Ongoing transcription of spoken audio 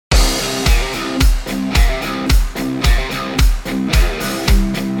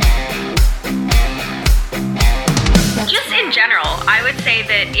in general, I would say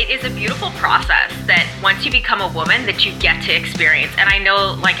that it is a beautiful process that once you become a woman that you get to experience. And I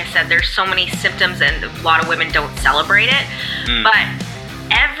know, like I said, there's so many symptoms and a lot of women don't celebrate it. But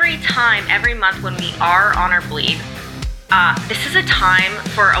every time, every month when we are on our bleed, this is a time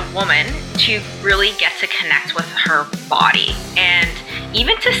for a woman to really get to connect with her body and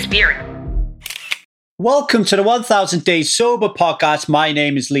even to spirit. Welcome to the 1000 Days Sober podcast. My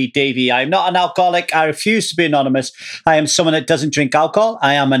name is Lee Davey. I'm not an alcoholic. I refuse to be anonymous. I am someone that doesn't drink alcohol.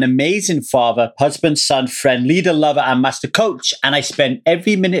 I am an amazing father, husband, son, friend, leader, lover, and master coach. And I spend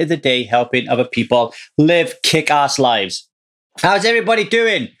every minute of the day helping other people live kick-ass lives. How's everybody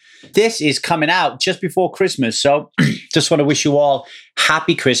doing? This is coming out just before Christmas. So just want to wish you all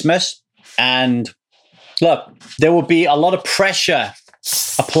happy Christmas. And look, there will be a lot of pressure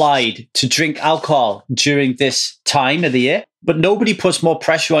applied to drink alcohol during this time of the year, but nobody puts more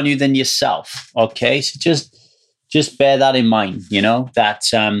pressure on you than yourself. Okay, so just bear that in mind. You know that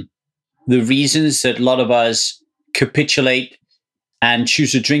the reasons that a lot of us capitulate and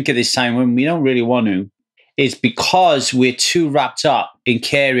choose to drink at this time when we don't really want to is because we're too wrapped up in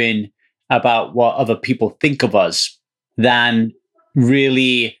caring about what other people think of us than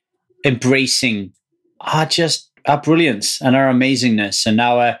really embracing our brilliance and our amazingness and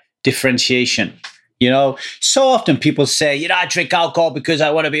our differentiation. You know, so often people say, I drink alcohol because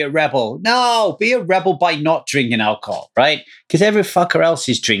I want to be a rebel. No, be a rebel by not drinking alcohol, right? Because every fucker else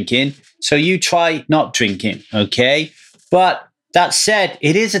is drinking. So you try not drinking, okay? But that said,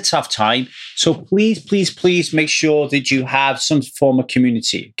 it is a tough time. So please make sure that you have some form of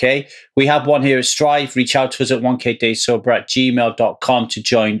community, okay? We have one here at Strive. Reach out to us at 1kdaysober@gmail.com to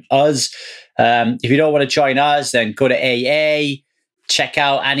join us. If you don't want to join us, then go to AA, check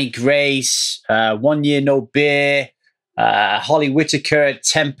out Annie Grace, 1 Year No Beer, Holly Whitaker,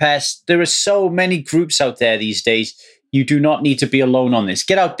 Tempest. There are so many groups out there these days. You do not need to be alone on this.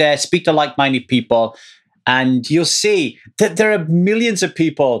 Get out there, speak to like-minded people, and you'll see that there are millions of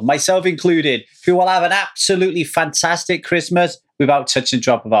people, myself included, who will have an absolutely fantastic Christmas without touching a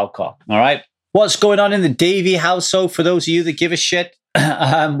drop of alcohol. All right? What's going on in the Davey household for those of you that give a shit?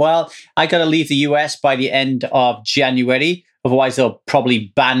 Well, I got to leave the US by the end of January. Otherwise, they'll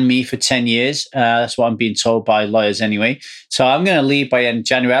probably ban me for 10 years. That's what I'm being told by lawyers anyway. So I'm going to leave by the end of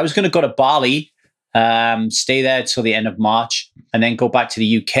January. I was going to go to Bali, stay there till the end of March, and then go back to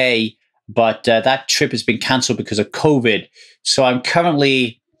the UK. But that trip has been cancelled because of COVID. So I'm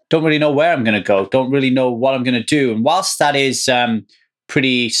currently don't really know where I'm going to go. Don't really know what I'm going to do. And whilst that is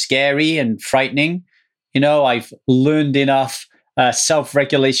pretty scary and frightening, I've learned enough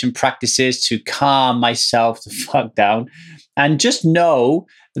self-regulation practices to calm myself the fuck down and just know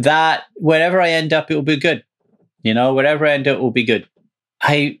that wherever I end up, it will be good. Wherever I end up, it will be good.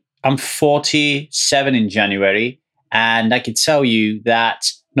 I'm 47 in January, and I can tell you that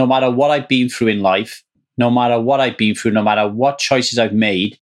no matter what I've been through in life, no matter what choices I've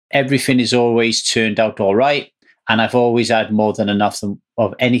made, everything has always turned out all right. And I've always had more than enough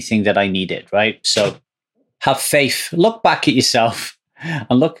of anything that I needed, right? So have faith. Look back at yourself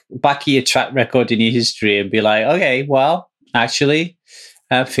and look back at your track record in your history and be like, okay, well, actually,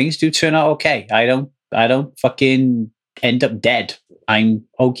 things do turn out okay. I don't fucking end up dead. I'm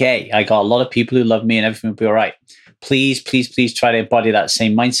okay. I got a lot of people who love me and everything will be all right. Please try to embody that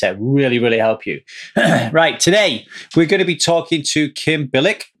same mindset. Really, really help you. Right. Today, we're going to be talking to Kim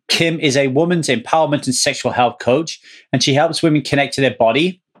Billick. Kim is a woman's empowerment and sexual health coach, and she helps women connect to their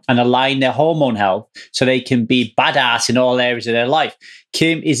body and align their hormone health so they can be badass in all areas of their life.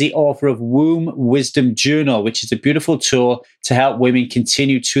 Kim is the author of Womb Wisdom Journal, which is a beautiful tool to help women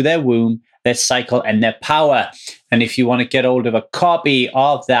continue to their womb, their cycle, and their power. And if you want to get hold of a copy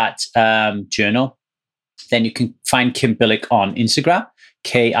of that journal, then you can find Kim Billick on Instagram,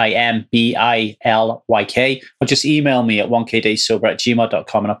 KIMBILYK, or just email me at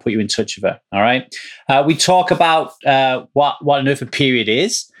 1kdaysober@gmail.com and I'll put you in touch with her. All right. We talk about what on earth a period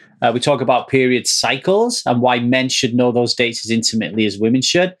is. We talk about period cycles and why men should know those dates as intimately as women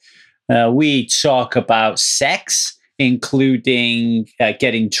should. We talk about sex, including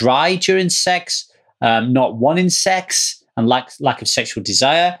getting dry during sex, not wanting sex, and lack of sexual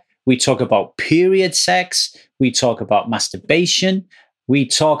desire. We talk about period sex. We talk about masturbation. We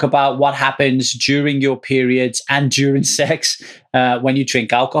talk about what happens during your periods and during sex when you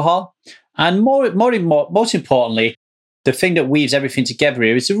drink alcohol. And most importantly, the thing that weaves everything together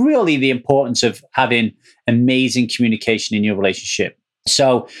here is really the importance of having amazing communication in your relationship.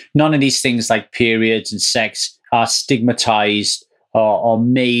 So none of these things like periods and sex are stigmatized or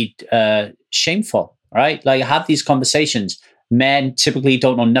made shameful, right? Like, have these conversations. Men typically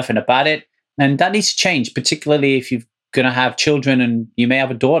don't know nothing about it. And that needs to change, particularly if you've going to have children and you may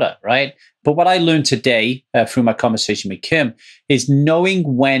have a daughter, right? But what I learned today through my conversation with Kim is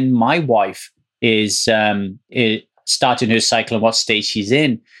knowing when my wife is starting her cycle and what stage she's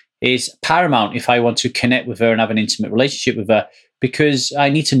in is paramount if I want to connect with her and have an intimate relationship with her, because I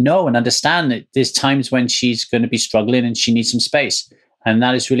need to know and understand that there's times when she's going to be struggling and she needs some space. And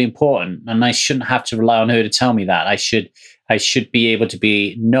that is really important. And I shouldn't have to rely on her to tell me that. I should be able to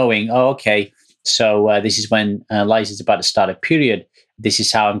be knowing, oh, okay, so this is when Liza's about to start a period. This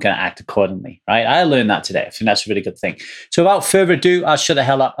is how I'm going to act accordingly, right? I learned that today. I think that's a really good thing. So without further ado, I'll shut the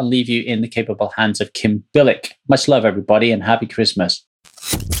hell up and leave you in the capable hands of Kim Billick. Much love, everybody, and happy Christmas.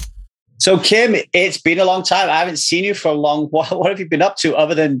 So Kim, it's been a long time. I haven't seen you for a long while. What have you been up to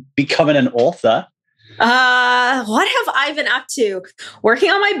other than becoming an author? What have I been up to?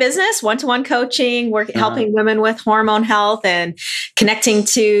 Working on my business, one-to-one coaching, helping women with hormone health and connecting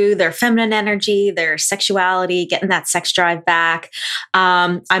to their feminine energy, their sexuality, getting that sex drive back.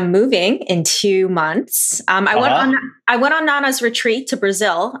 I'm moving in 2 months. I went on Nana's retreat to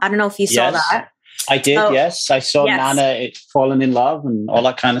Brazil. I don't know if you saw that. I did, yes. I saw Nana falling in love and all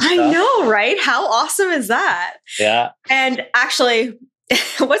that kind of stuff. I know, right? How awesome is that? Yeah. And actually,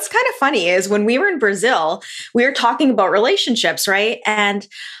 what's kind of funny is when we were in Brazil, we were talking about relationships, right? And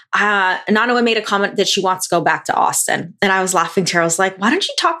Nana made a comment that she wants to go back to Austin. And I was laughing to her. I was like, why don't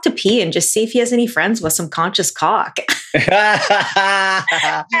you talk to P and just see if he has any friends with some conscious cock? And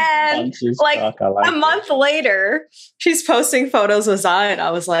like a month later, she's posting photos with Zion.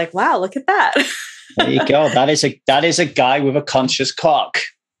 I was like, wow, look at that. There you go. That is a guy with a conscious cock.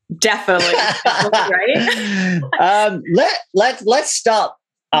 Definitely, right? Let's start.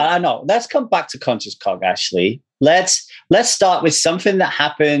 No, let's come back to conscious cock. Actually, let's start with something that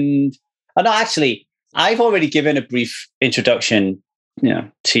happened. No, actually, I've already given a brief introduction,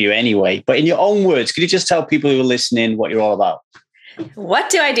 to you anyway. But in your own words, could you just tell people who are listening what you're all about? What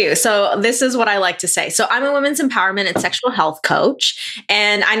do I do? So this is what I like to say. So I'm a women's empowerment and sexual health coach.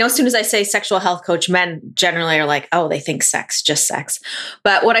 And I know as soon as I say sexual health coach, men generally are like, oh, they think sex, just sex.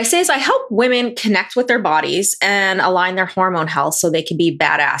 But what I say is I help women connect with their bodies and align their hormone health so they can be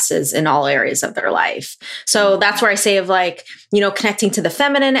badasses in all areas of their life. So that's where I say of like, connecting to the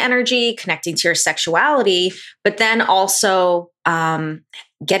feminine energy, connecting to your sexuality, but then also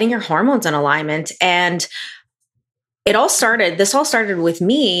getting your hormones in alignment. And this all started with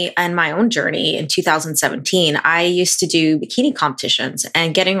me and my own journey in 2017. I used to do bikini competitions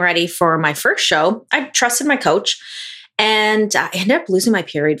and getting ready for my first show. I trusted my coach and I ended up losing my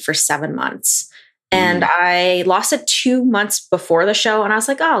period for 7 months. And I lost it 2 months before the show. And I was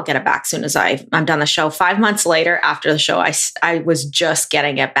like, oh, I'll get it back as soon as I'm done the show. 5 months later, after the show, I was just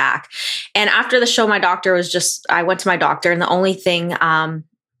getting it back. And after the show, I went to my doctor and the only thing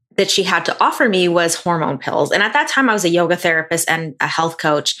that she had to offer me was hormone pills. And at that time I was a yoga therapist and a health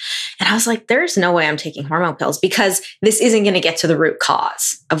coach. And I was like, there's no way I'm taking hormone pills because this isn't going to get to the root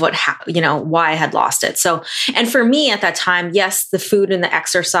cause of why I had lost it. So, and for me at that time, yes, the food and the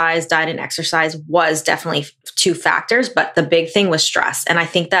exercise, diet and exercise was definitely 2 factors, but the big thing was stress. And I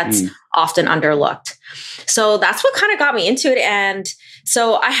think that's often underlooked. So that's what kind of got me into it. And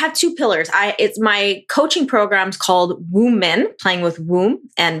so I had 2 pillars. It's my coaching program's called Woman, playing with womb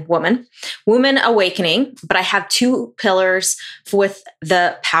and woman, Woman Awakening. But I have 2 pillars with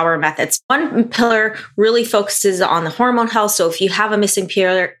the power methods. One pillar really focuses on the hormone health. So if you have a missing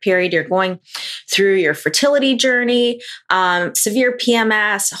period, you're going through your fertility journey, severe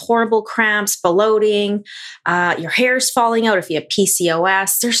PMS, horrible cramps, bloating, your hair's falling out. If you have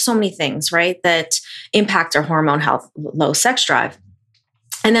PCOS, there's so many things, right, that impact our hormone health, low sex drive.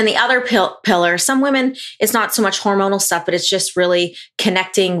 And then the other pillar, some women, it's not so much hormonal stuff, but it's just really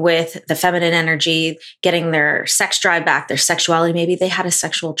connecting with the feminine energy, getting their sex drive back, their sexuality. Maybe they had a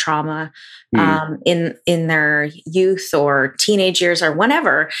sexual trauma in their youth or teenage years or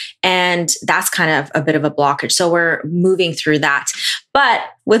whenever. And that's kind of a bit of a blockage. So we're moving through that. But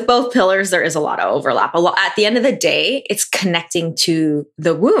with both pillars, there is a lot of overlap. At the end of the day, it's connecting to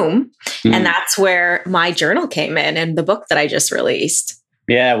the womb. And that's where my journal came in and the book that I just released.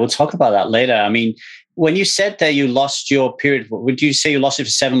 Yeah, we'll talk about that later. I mean, when you said that you lost your period, would you say you lost it for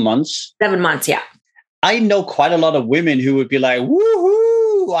 7 months? 7 months, yeah. I know quite a lot of women who would be like,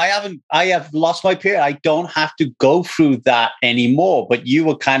 woohoo, I have lost my period. I don't have to go through that anymore. But you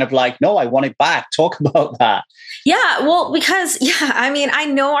were kind of like, no, I want it back. Talk about that. Yeah, well, because, I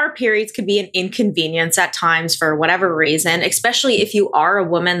know our periods could be an inconvenience at times for whatever reason, especially if you are a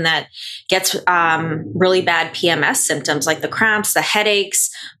woman that gets really bad PMS symptoms like the cramps, the headaches,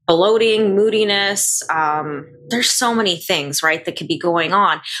 bloating, moodiness. There's so many things, right, that could be going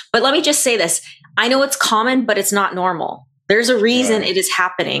on. But let me just say this. I know it's common, but it's not normal. There's a reason it is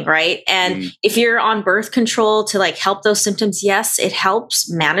happening, right? And if you're on birth control to like help those symptoms, yes, it helps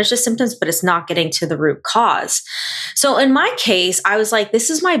manage the symptoms, but it's not getting to the root cause. So in my case, I was like, this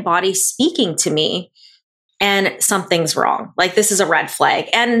is my body speaking to me and something's wrong. Like this is a red flag.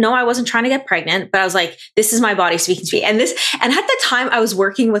 And no, I wasn't trying to get pregnant, but I was like, this is my body speaking to me. And at the time I was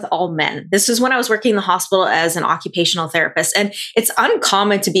working with all men. This is when I was working in the hospital as an occupational therapist. And it's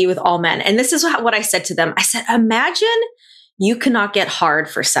uncommon to be with all men. And this is what I said to them. I said, imagine you cannot get hard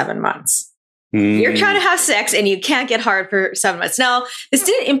for 7 months. You're trying to have sex and you can't get hard for 7 months. Now, this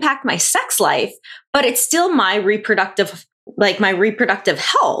didn't impact my sex life, but it's still my reproductive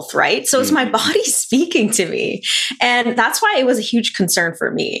health, right? So it's my body speaking to me. And that's why it was a huge concern for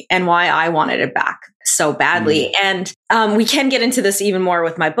me and why I wanted it back so badly. And we can get into this even more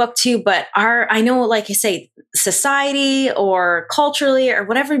with my book too, but I know, like I say, society or culturally or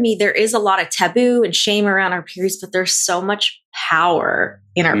whatever there is a lot of taboo and shame around our periods, but there's so much power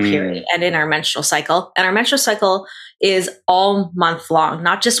in our period and in our menstrual cycle. And our menstrual cycle is all month long,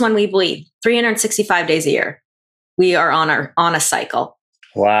 not just when we bleed, 365 days a year. We are on a cycle.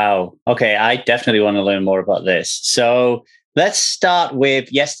 Wow. Okay. I definitely want to learn more about this. So let's start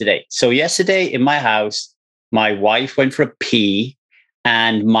with yesterday. So yesterday in my house, my wife went for a pee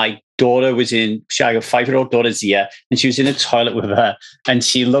and my daughter was I have a 5-year-old daughter, Zia, and she was in a toilet with her and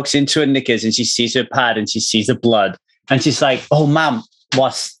she looks into her knickers and she sees her pad and she sees the blood and she's like, oh, ma'am,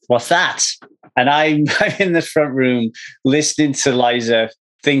 what's that? And I'm in the front room listening to Liza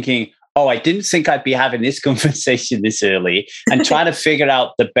thinking, oh, I didn't think I'd be having this conversation this early and trying to figure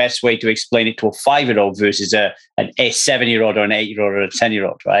out the best way to explain it to a 5-year-old versus a 7-year-old or an 8-year-old or a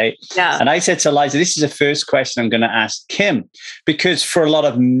 10-year-old, right? Yeah. And I said to Liza, this is the first question I'm going to ask Kim, because for a lot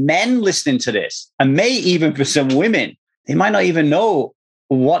of men listening to this, and may even for some women, they might not even know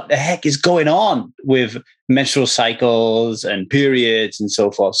what the heck is going on with menstrual cycles and periods and so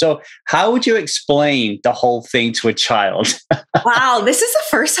forth. So how would you explain the whole thing to a child? Wow, this is the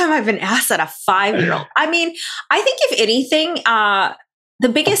first time I've been asked that, a 5-year-old. I mean, I think if anything, the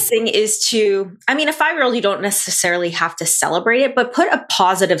biggest thing is a 5-year-old, you don't necessarily have to celebrate it, but put a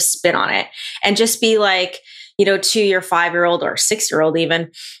positive spin on it and just be like, to your 5-year-old or 6-year-old even,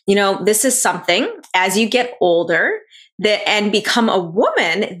 this is something as you get older and become a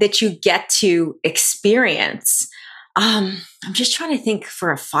woman that you get to experience. I'm just trying to think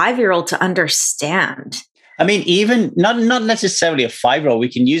for a 5-year-old to understand. I mean, even not necessarily a 5-year-old, we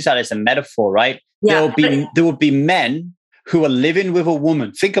can use that as a metaphor, right? Yeah, there will be men who are living with a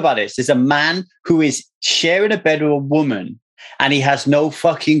woman. Think about it. There's a man who is sharing a bed with a woman and he has no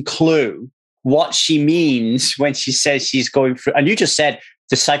fucking clue what she means when she says she's going through, and you just said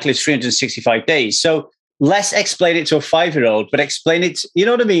the cycle is 365 days. So let's explain it to a 5-year-old, but explain it, you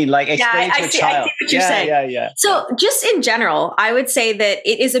know what I mean? Like explain it to a child. I see what you're saying. Yeah. So just in general, I would say that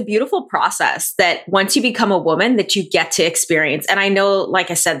it is a beautiful process that once you become a woman that you get to experience. And I know,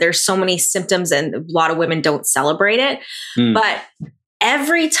 like I said, there's so many symptoms and a lot of women don't celebrate it. But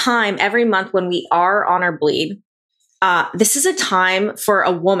every month when we are on our bleed, this is a time for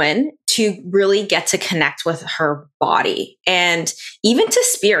a woman to really get to connect with her body and even to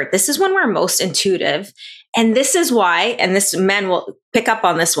spirit. This is when we're most intuitive. And this is why, and this men will pick up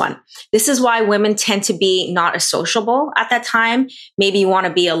on this one. This is why women tend to be not as sociable at that time. Maybe you want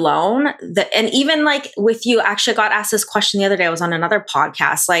to be alone. And even like with you, actually got asked this question the other day. I was on another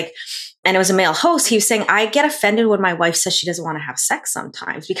podcast, and it was a male host. He was saying, I get offended when my wife says she doesn't want to have sex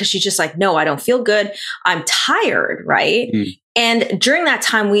sometimes because she's just like, no, I don't feel good. I'm tired, right? And during that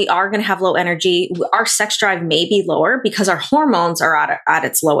time, we are going to have low energy. Our sex drive may be lower because our hormones are at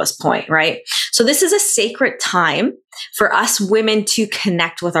its lowest point, right? So this is a sacred time for us women to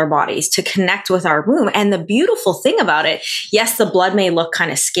connect with our bodies, to connect with our womb. And the beautiful thing about it, yes, the blood may look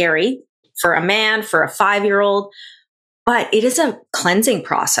kind of scary for a man, for a 5-year-old, but it is a cleansing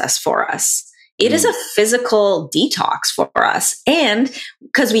process for us. It is a physical detox for us. And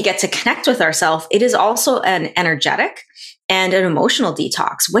because we get to connect with ourselves, it is also an energetic and an emotional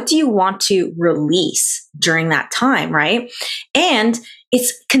detox. What do you want to release during that time, right? And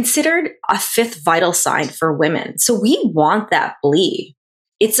it's considered a 5th vital sign for women. So we want that bleed.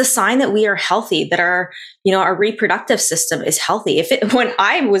 It's a sign that we are healthy, that our reproductive system is healthy. When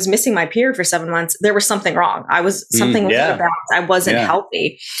I was missing my period for 7 months, there was something wrong. Something was out of balance. I wasn't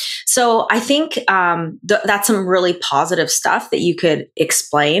healthy. So I think that's some really positive stuff that you could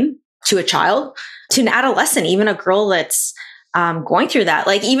explain to a child, to an adolescent, even a girl that's going through that.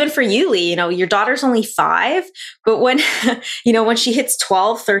 Like even for you, Lee, your daughter's only 5, but when, when she hits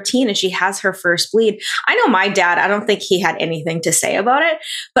 12, 13 and she has her first bleed, I know my dad, I don't think he had anything to say about it,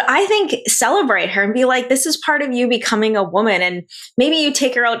 but I think celebrate her and be like, this is part of you becoming a woman. And maybe you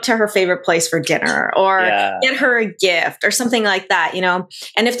take her out to her favorite place for dinner or get her a gift or something like that,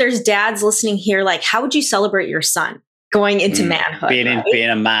 And if there's dads listening here, like, how would you celebrate your son going into manhood? Being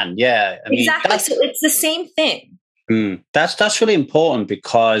a man. Yeah. Exactly. So it's the same thing. That's really important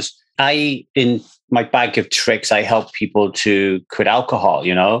because in my bag of tricks, I help people to quit alcohol,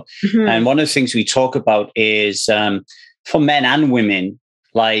 Mm-hmm. And one of the things we talk about is for men and women,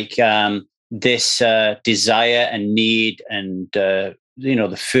 like this desire and need and, the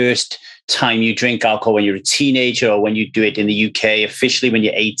first time you drink alcohol when you're a teenager or when you do it in the UK, officially when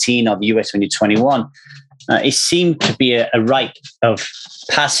you're 18 or the US when you're 21. It seemed to be a rite of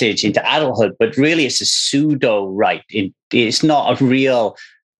passage into adulthood, but really it's a pseudo rite. It's not a real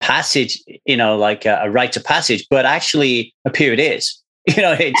passage, like a rite of passage, but actually a period is.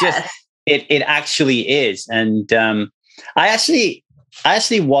 It actually is. And I actually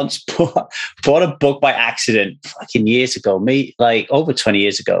once bought a book by accident fucking years ago, like over 20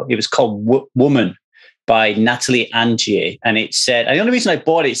 years ago. It was called Woman by Natalie Angier. And it said, and the only reason I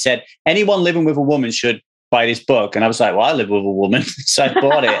bought it said, anyone living with a woman should buy this book. And I was like, well, I live with a woman. So I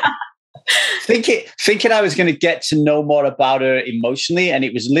bought it. thinking I was going to get to know more about her emotionally. And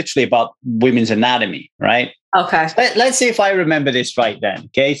it was literally about women's anatomy, right? Okay. Let's see if I remember this right then.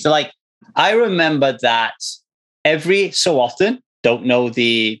 Okay. So like, I remember that every so often, don't know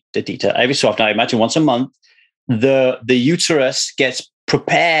the detail, every so often, I imagine once a month, the uterus gets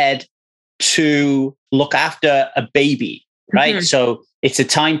prepared to look after a baby, right? Mm-hmm. So it's a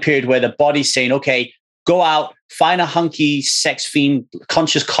time period where the body's saying, okay, go out, find a hunky sex fiend,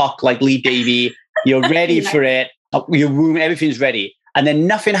 conscious cock like Lee Davy. You're ready for it. Your womb, everything's ready. And then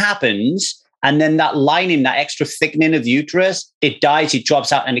nothing happens. And then that lining, that extra thickening of the uterus, it dies, it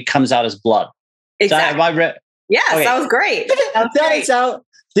drops out, and it comes out as blood. Exactly. Yes, okay. That was great.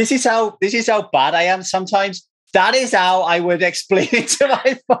 This is how bad I am sometimes. That is how I would explain it to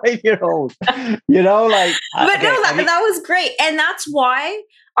my 5-year-old. That was great. And that's why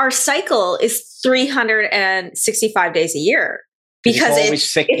our cycle is 365 days a year. Because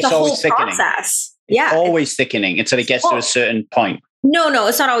it's a whole process. It's always thickening until it gets to a certain point. No,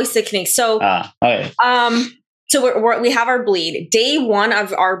 it's not always thickening. So, okay. So we have our bleed. Day 1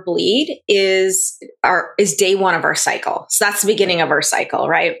 of our bleed is day 1 of our cycle. So that's the beginning of our cycle,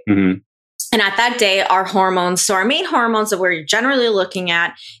 right? Mm-hmm. And at that day, our hormones, so our main hormones that we're generally looking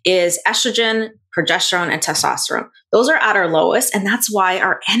at is estrogen, progesterone, and testosterone. Those are at our lowest. And that's why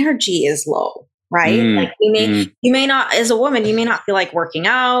our energy is low, right? Like you may not, as a woman, you may not feel like working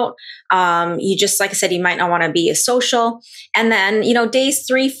out. You just, like I said, you might not want to be as social. And then, days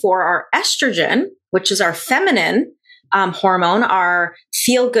 3, 4 are estrogen, which is our feminine hormone, our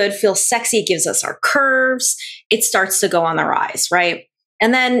feel good, feel sexy. It gives us our curves. It starts to go on the rise, right?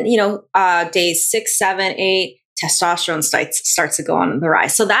 And then, days 6, 7, 8, testosterone starts to go on the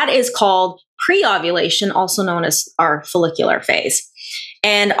rise. So that is called pre-ovulation, also known as our follicular phase.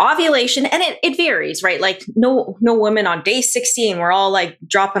 And ovulation, and it varies, right? Like no women on day 16, we're all like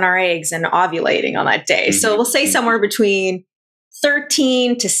dropping our eggs and ovulating on that day. Mm-hmm. So we'll say somewhere between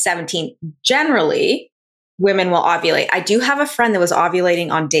 13 to 17, generally, women will ovulate. I do have a friend that was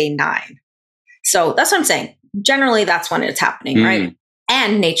ovulating on day 9. So that's what I'm saying. Generally, that's when it's happening, right?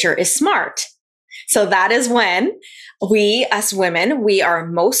 And nature is smart. So that is when we, as women, we are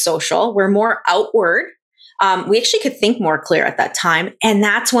most social. We're more outward. We actually could think more clear at that time. And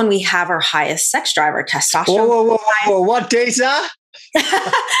that's when we have our highest sex drive, our testosterone. Whoa. What days are?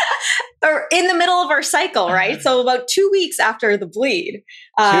 Or in the middle of our cycle, right? So about 2 weeks after the bleed.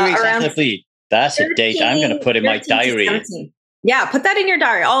 2 weeks after the bleed. That's 13, a date I'm going to put in my diary. Yeah, put that in your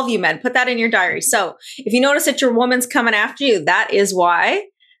diary. All of you men, put that in your diary. So if you notice that your woman's coming after you, that is why.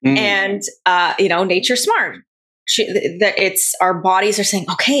 And, nature's smart. Our bodies are saying,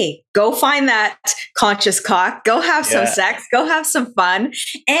 okay, go find that conscious cock, go have some sex, go have some fun.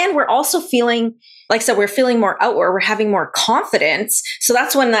 And we're also feeling, like I said, we're feeling more outward. We're having more confidence. So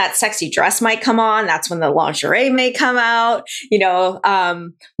that's when that sexy dress might come on. That's when the lingerie may come out.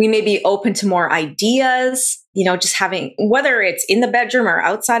 We may be open to more ideas, just having, whether it's in the bedroom or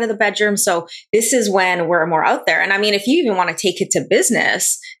outside of the bedroom. So this is when we're more out there. And I mean, if you even want to take it to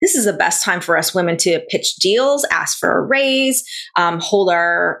business, this is the best time for us women to pitch deals, ask for a raise, hold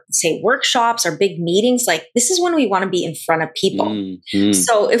our, say, workshops or big meetings. Like this is when we want to be in front of people.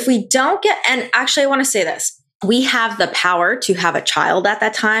 So if we don't and actually I want to say this, we have the power to have a child at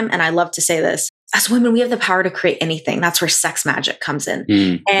that time. And I love to say this, as women, we have the power to create anything. That's where sex magic comes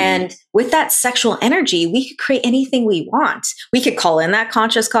in. And with that sexual energy, we could create anything we want. We could call in that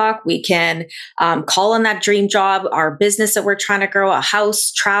conscious cock. We can call in that dream job, our business that we're trying to grow, a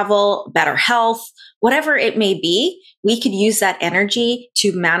house, travel, better health, whatever it may be. We could use that energy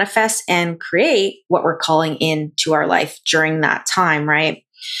to manifest and create what we're calling into our life during that time, right?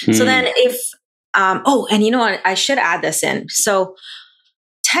 So then if, and you know what, I should add this in. So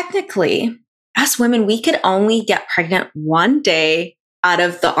technically, as women, we could only get pregnant one day out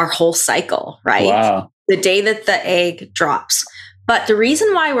of our whole cycle, right? Wow. The day that the egg drops. But the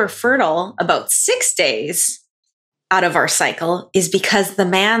reason why we're fertile about 6 days out of our cycle is because the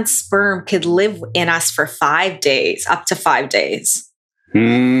man's sperm could live in us for 5 days, up to 5 days.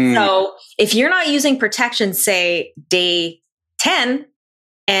 So if you're not using protection, say day 10,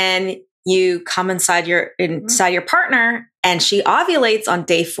 and you come inside your partner and she ovulates on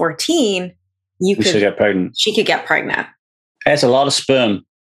day 14, she could get pregnant. That's a lot of sperm.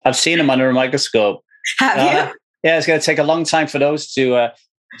 I've seen them under a microscope. Have you? Yeah, it's going to take a long time for those to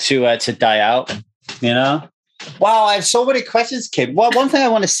die out. You know. Wow, I have so many questions, Kim. Well, one thing I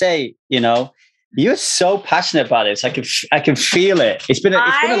want to say, you're so passionate about this. I can feel it. It's been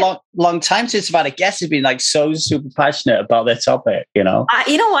a long time since I've had a guest who's been like so super passionate about their topic. You know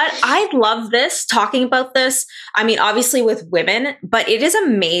what? I love this, talking about this. I mean, obviously with women, but it is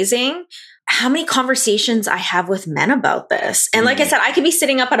amazing how many conversations I have with men about this. And like I said, I could be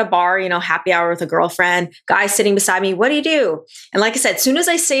sitting up at a bar, happy hour with a girlfriend, guy sitting beside me. What do you do? And like I said, as soon as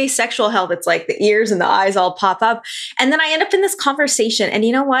I say sexual health, it's like the ears and the eyes all pop up. And then I end up in this conversation. And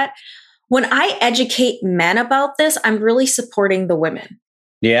you know what? When I educate men about this, I'm really supporting the women.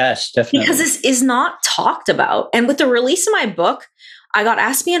 Yes, definitely. Because this is not talked about. And with the release of my book, I got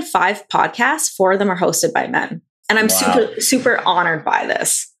asked to be in 5 podcasts. 4 of them are hosted by men. And I'm super, super honored by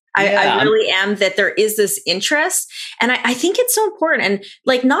this. I really am, that there is this interest. And I think it's so important. And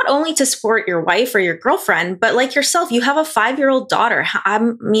like, not only to support your wife or your girlfriend, but like yourself, you have a 5-year-old daughter.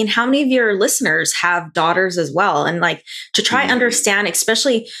 I mean, how many of your listeners have daughters as well? And like, to try understand,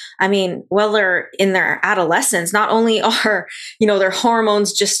 especially, while they're in their adolescence, not only are, their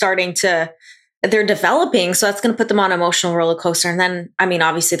hormones just starting to, they're developing. So that's going to put them on an emotional roller coaster. And then,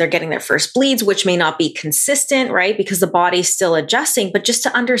 obviously they're getting their first bleeds, which may not be consistent, right? Because the body's still adjusting. But just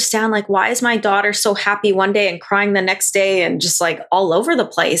to understand, like, why is my daughter so happy one day and crying the next day and just like all over the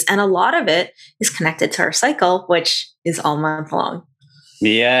place? And a lot of it is connected to our cycle, which is all month long.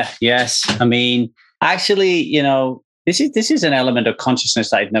 Yeah. Yes. Actually, this is an element of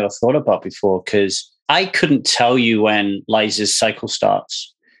consciousness that I've never thought about before, because I couldn't tell you when Liza's cycle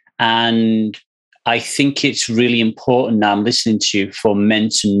starts. And I think it's really important now, I'm listening to you, for men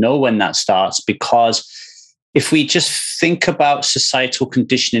to know when that starts, because if we just think about societal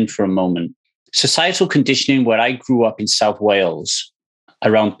conditioning for a moment, societal conditioning where I grew up in South Wales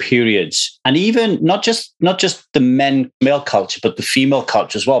around periods, and even not just the male culture, but the female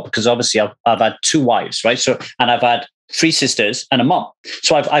culture as well, because obviously I've had 2 wives, right? So, and I've had 3 sisters and a mom.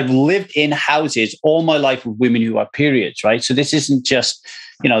 So I've lived in houses all my life with women who have periods, right? So this isn't just,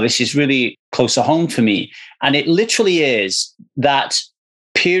 this is really close to home for me. And it literally is that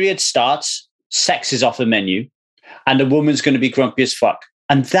period starts, sex is off the menu, and the woman's going to be grumpy as fuck.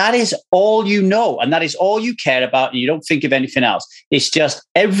 And that is all you know. And that is all you care about. And you don't think of anything else. It's just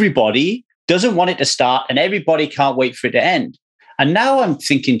everybody doesn't want it to start and everybody can't wait for it to end. And now I'm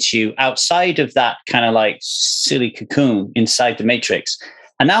thinking to you outside of that kind of like silly cocoon inside the matrix.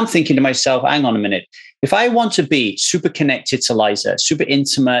 And now I'm thinking to myself, hang on a minute. If I want to be super connected to Liza, super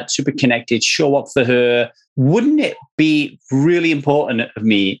intimate, super connected, show up for her, wouldn't it be really important of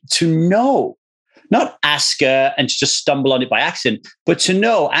me to know, not ask her and just stumble on it by accident, but to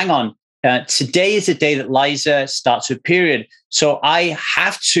know, hang on, today is the day that Liza starts her period. So I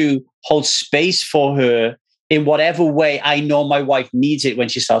have to hold space for her in whatever way I know my wife needs it when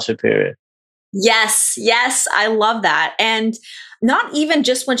she starts her period. Yes, I love that. And not even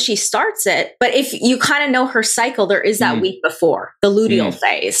just when she starts it, but if you kind of know her cycle, there is that week before, the luteal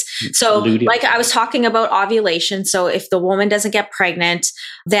phase. So like I was talking about ovulation. So if the woman doesn't get pregnant,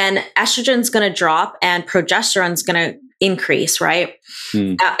 then estrogen's going to drop and progesterone's going to increase, right?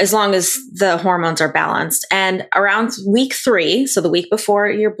 As long as the hormones are balanced. And around week 3, so the week before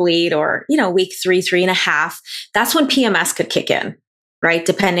your bleed, or, week 3, 3.5, that's when PMS could kick in. Right.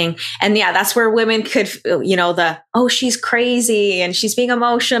 Depending. And yeah, that's where women could, she's crazy and she's being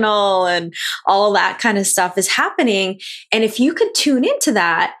emotional and all that kind of stuff is happening. And if you could tune into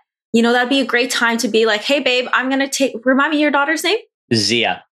that, that'd be a great time to be like, hey, babe, I'm going to remind me your daughter's name?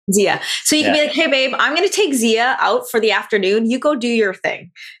 Zia. Zia. So you can be like, hey babe, I'm going to take Zia out for the afternoon. You go do your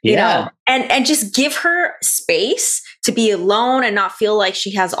thing, you know, and just give her space to be alone and not feel like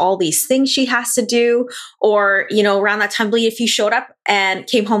she has all these things she has to do. Or, you know, around that time, if you showed up and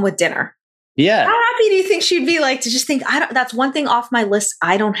came home with dinner. Yeah. How happy do you think she'd be like to just think, that's one thing off my list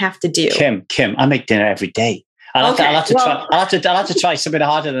I don't have to do. Kim, I make dinner every day. I'll have to try something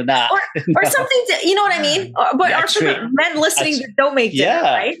harder than that. Or something, you know what I mean? Or for the men listening that don't make dinner,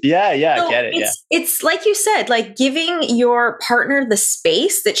 right? Yeah, so I get it. It's like you said, like giving your partner the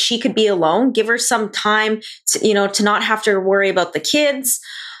space that she could be alone, give her some time to, you know, to not have to worry about the kids.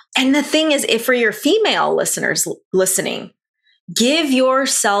 And the thing is, if for your female listeners listening, give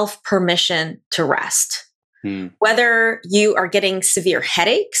yourself permission to rest. Whether you are getting severe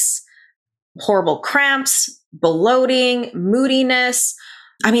headaches, horrible cramps, bloating, moodiness.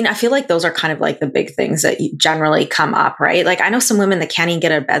 I mean, I feel like those are kind of like the big things that generally come up, right? Like I know some women that can't even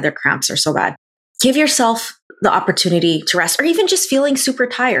get out of bed, their cramps are so bad. Give yourself the opportunity to rest, or even just feeling super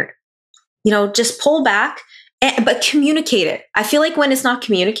tired. You know, just pull back, but communicate it. I feel like when it's not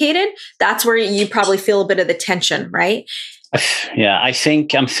communicated, that's where you probably feel a bit of the tension, right? Yeah,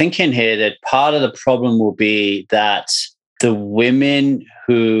 I'm thinking here that part of the problem will be that the women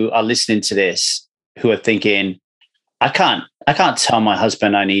who are listening to this, who are thinking, I can't tell my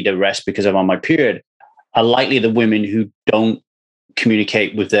husband I need a rest because I'm on my period, are likely the women who don't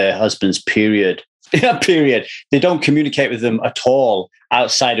communicate with their husbands, period. They don't communicate with them at all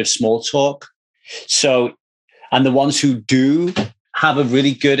outside of small talk. So, and the ones who do have a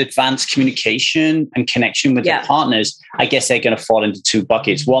really good advanced communication and connection with their partners, I guess they're going to fall into two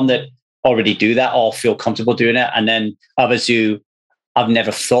buckets. One that already do that or feel comfortable doing it, and then others who I've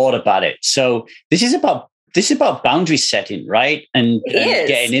never thought about it. So this is about boundary setting, right? And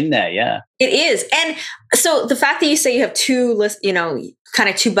getting in there. Yeah, it is. And so the fact that you say you have kind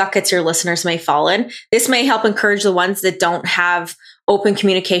of two buckets your listeners may fall in, this may help encourage the ones that don't have open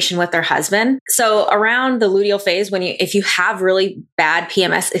communication with their husband. So around the luteal phase, if you have really bad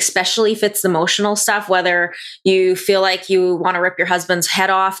PMS, especially if it's emotional stuff, whether you feel like you want to rip your husband's head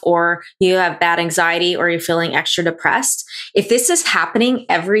off, or you have bad anxiety, or you're feeling extra depressed, if this is happening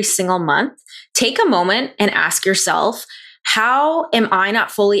every single month, take a moment and ask yourself, how am I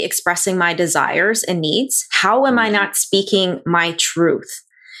not fully expressing my desires and needs? How am I not speaking my truth?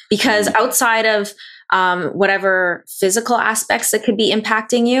 Because outside of whatever physical aspects that could be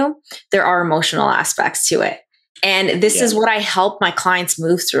impacting you, there are emotional aspects to it. And this is what I help my clients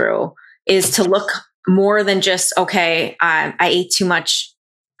move through, is to look more than just, okay, I ate too much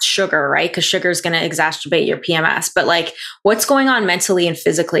sugar, right? Because sugar is going to exacerbate your PMS. But like, what's going on mentally and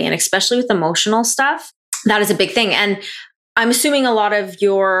physically, and especially with emotional stuff, that is a big thing. And I'm assuming a lot of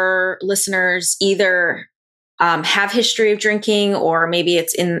your listeners either have history of drinking, or maybe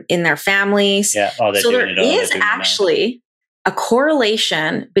it's in their families. Yeah. So there is actually a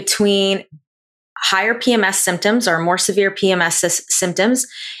correlation between higher PMS symptoms or more severe PMS symptoms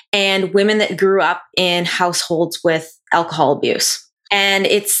and women that grew up in households with alcohol abuse. And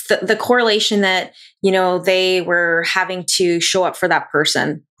it's the correlation that, you know, they were having to show up for that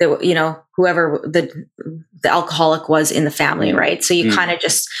person, that, you know, whoever the alcoholic was in the family, right? So you kind of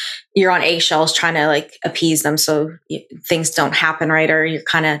just, you're on eggshells trying to like appease them so things don't happen, right? Or you're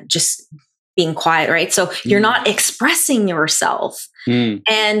kind of just being quiet, right? So you're not expressing yourself.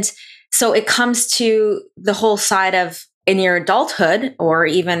 And so it comes to the whole side of, in your adulthood, or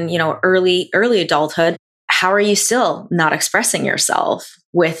even, you know, early adulthood, how are you still not expressing yourself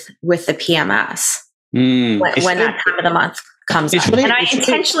with the PMS when that time of the month comes up? And I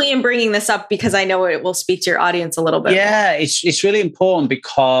intentionally am bringing this up because I know it will speak to your audience a little bit. Yeah, it's really important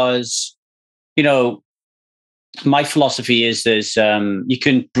because, you know, my philosophy is there's you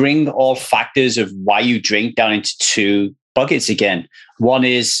can bring all factors of why you drink down into two buckets again. One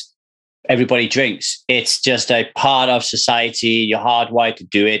is everybody drinks. It's just a part of society. You're hardwired to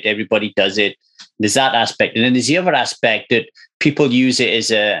do it. Everybody does it. There's that aspect. And then there's the other aspect that people use it as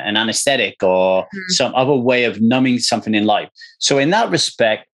an anesthetic or some other way of numbing something in life. So in that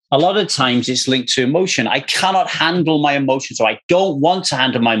respect, a lot of times it's linked to emotion. I cannot handle my emotions, or I don't want to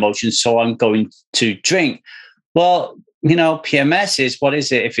handle my emotions, so I'm going to drink. Well, you know, PMS is, what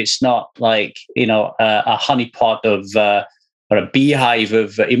is it if it's not like, you know, a honeypot of or a beehive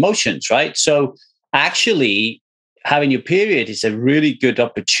of emotions, right? So actually, having your period is a really good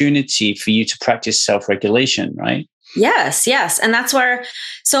opportunity for you to practice self-regulation, right? Yes. And that's where,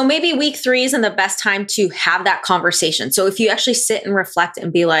 so maybe week 3 isn't the best time to have that conversation. So if you actually sit and reflect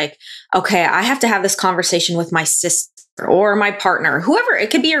and be like, okay, I have to have this conversation with my or my partner, whoever,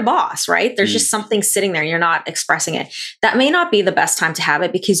 it could be your boss, right? There's just something sitting there. You're not expressing it. That may not be the best time to have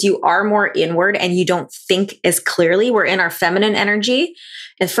it because you are more inward and you don't think as clearly. We're in our feminine energy.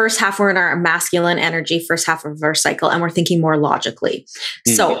 In the first half, we're in our masculine energy, first half of our cycle, and we're thinking more logically.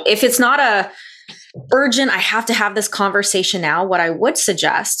 So if it's not a urgent, I have to have this conversation now, what I would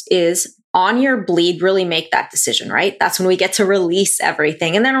suggest is on your bleed, really make that decision, right? That's when we get to release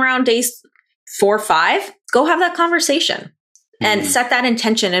everything. And then around days 4 or 5, go have that conversation and set that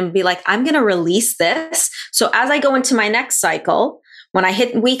intention and be like, I'm going to release this. So as I go into my next cycle, when I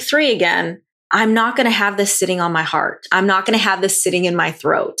hit week 3 again, I'm not going to have this sitting on my heart. I'm not going to have this sitting in my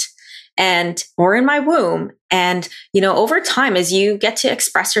throat or in my womb. And, over time, as you get to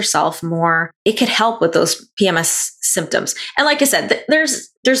express yourself more, it could help with those PMS symptoms. And like I said,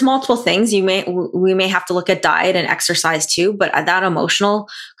 there's multiple things we may have to look at diet and exercise too, but that emotional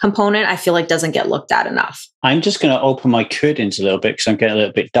component, I feel like doesn't get looked at enough. I'm just going to open my curtains a little bit because I'm getting a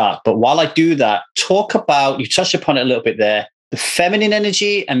little bit dark. But while I do that, talk about, you touched upon it a little bit there, the feminine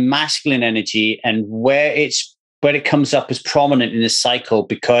energy and masculine energy and where it comes up as prominent in the cycle,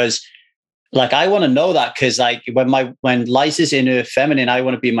 because I want to know that because when Liza's in her feminine, I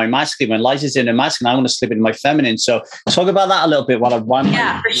want to be in my masculine. When Liza's in her masculine, I want to slip into my feminine. So talk about that a little bit while I run.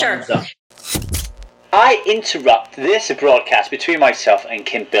 Yeah, for sure. I interrupt this broadcast between myself and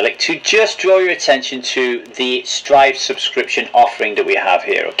Kim Billick to just draw your attention to the Strive subscription offering that we have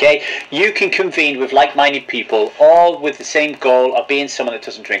here, okay? You can convene with like-minded people, all with the same goal of being someone that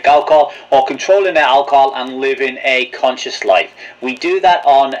doesn't drink alcohol or controlling their alcohol and living a conscious life. We do that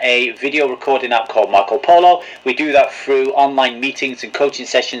on a video recording app called Marco Polo. We do that through online meetings and coaching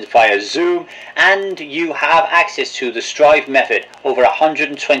sessions via Zoom, and you have access to the Strive method, over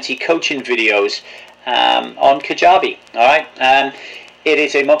 120 coaching videos on Kajabi. All right. It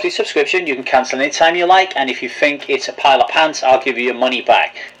is a monthly subscription. You can cancel anytime you like, and if you think it's a pile of pants, I'll give you your money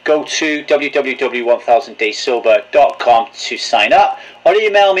back. Go to www.1000dayssober.com to sign up, or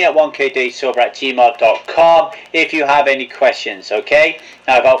email me at 1kdaysober@gmail.com if you have any questions. Okay.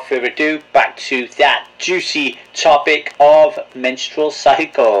 Now, without further ado, back to that juicy topic of menstrual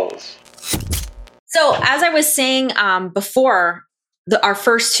cycles. So, as I was saying before, our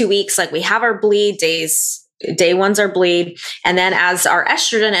first 2 weeks, we have our bleed days. Day 1's our bleed. And then as our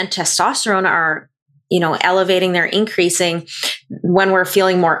estrogen and testosterone are, elevating, they're increasing, when we're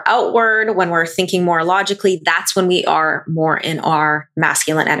feeling more outward, when we're thinking more logically, that's when we are more in our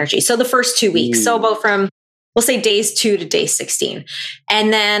masculine energy. So the first 2 weeks, so about from, we'll say days 2 to day 16.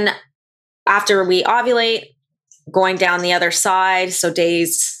 And then after we ovulate, going down the other side, so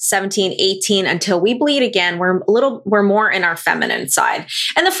days 17, 18, until we bleed again, we're more in our feminine side.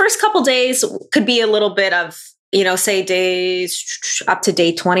 And the first couple days could be a little bit of, say days up to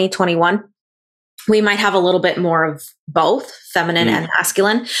day 20, 21. We might have a little bit more of both feminine and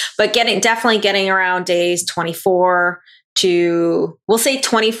masculine, but definitely getting around days 24 to, we'll say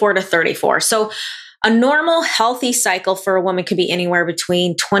 24 to 34. So a normal healthy cycle for a woman could be anywhere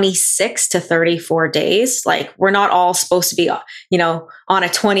between 26 to 34 days. We're not all supposed to be, on a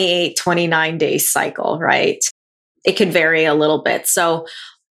 28, 29 day cycle, right? It could vary a little bit. So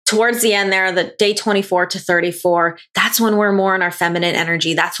towards the end there, the day 24 to 34, that's when we're more in our feminine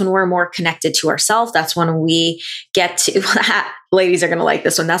energy. That's when we're more connected to ourselves. That's when we get to, ladies are going to like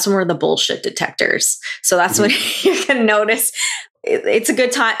this one. That's when we're the bullshit detectors. So that's when you can notice it's a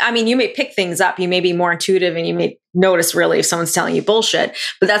good time. I mean, you may pick things up. You may be more intuitive and you may notice really if someone's telling you bullshit,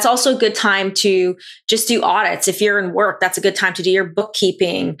 but that's also a good time to just do audits. If you're in work, that's a good time to do your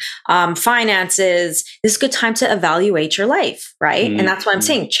bookkeeping, finances. This is a good time to evaluate your life, right? And that's what I'm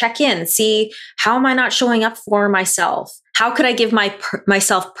saying. Check in, see, how am I not showing up for myself? How could I give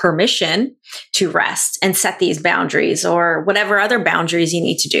myself permission to rest and set these boundaries, or whatever other boundaries you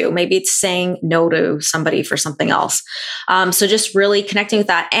need to do? Maybe it's saying no to somebody for something else. So just really connecting with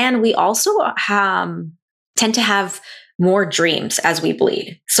that. And we also tend to have more dreams as we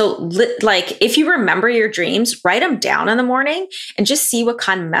bleed. So if you remember your dreams, write them down in the morning and just see what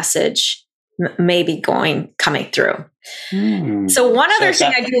kind of message may be coming through. So one other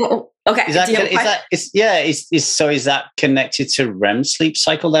thing I do. Okay. Is that connected to REM sleep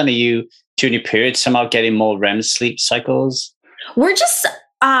cycle then? Are you during your period somehow getting more REM sleep cycles? We're just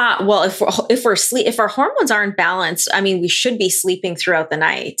if our hormones aren't balanced, I mean, we should be sleeping throughout the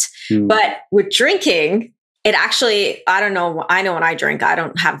night. But with drinking, it actually, I don't know. I know when I drink, I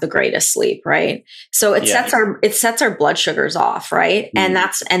don't have the greatest sleep, right? So it sets our blood sugars off, right? And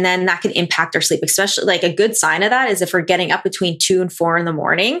then that can impact our sleep, especially like a good sign of that is if we're getting up between 2 and 4 in the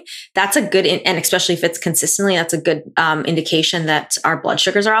morning, that's a good, and especially if it's consistently, that's a good indication that our blood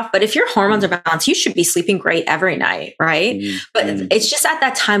sugars are off. But if your hormones are balanced, you should be sleeping great every night, right? But it's just at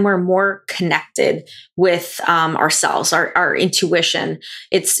that time we're more connected with ourselves, our intuition.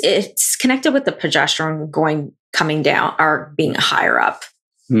 It's connected with the progesterone coming down or being higher up.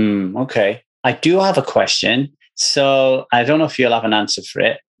 Okay. I do have a question. So I don't know if you'll have an answer for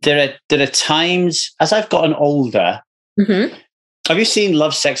it. There are times as I've gotten older. Have you seen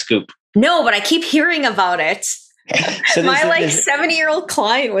Love, Sex, Goop? No, but I keep hearing about it. So my 70-year-old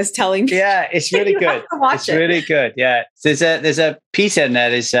client was telling me. Yeah, it's really good. It's really good. Yeah. There's a piece in there.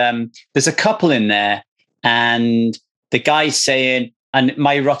 There's a couple in there, and the guy's saying, and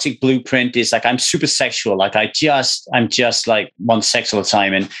my erotic blueprint is like, I'm super sexual. Like I'm just like want sex all the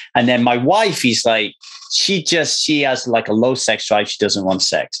time. And then my wife is like, she has like a low sex drive. She doesn't want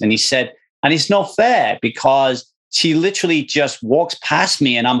sex. And he said, and it's not fair because she literally just walks past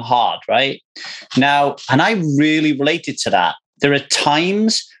me and I'm hard, right? Now, and I really related to that. There are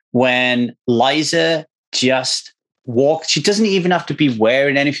times when Liza just walks. She doesn't even have to be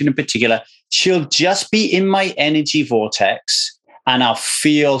wearing anything in particular. She'll just be in my energy vortex and I'll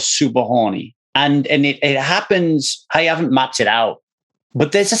feel super horny. And it happens, I haven't mapped it out,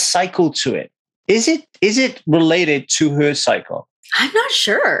 but there's a cycle to it. Is it related to her cycle? I'm not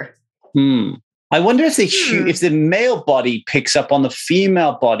sure. I wonder if if the male body picks up on the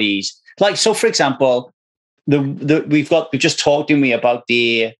female bodies. Like, so for example, we've just talked, didn't we, about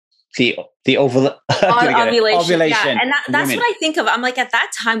the ovulation. Yeah. And that's what I think of. I'm like, at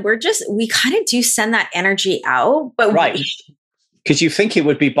that time, we kind of do send that energy out, but right. Because you think it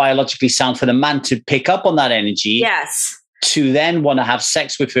would be biologically sound for the man to pick up on that energy. Yes. To then want to have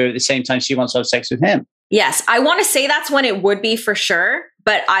sex with her at the same time she wants to have sex with him. Yes. I want to say that's when it would be for sure,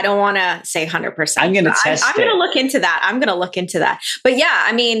 but I don't want to say 100%. I'm going to test it. I'm going to look into that. But yeah,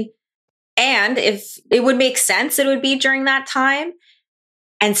 I mean, and if it would make sense, it would be during that time.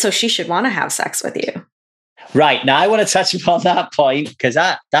 And so she should want to have sex with you. Right. Now I want to touch upon that point because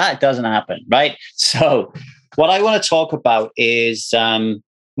that doesn't happen. Right. So what I want to talk about is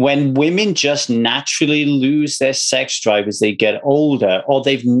when women just naturally lose their sex drive as they get older, or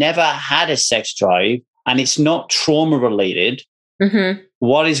they've never had a sex drive and it's not trauma related.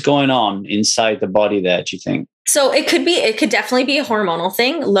 What is going on inside the body there, do you think? So it could definitely be a hormonal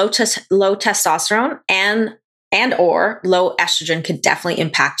thing. Low testosterone and or low estrogen could definitely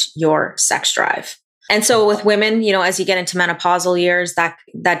impact your sex drive. And so with women, as you get into menopausal years, that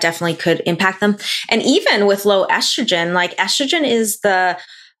definitely could impact them. And even with low estrogen, like estrogen is the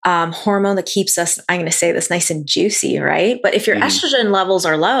hormone that keeps us, I'm going to say this, nice and juicy, right? But if your estrogen levels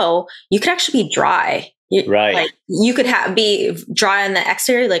are low, you could actually be dry. Right. Like you could be dry on the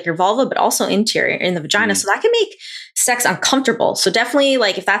exterior, like your vulva, but also interior in the vagina. So that can make sex uncomfortable. So definitely,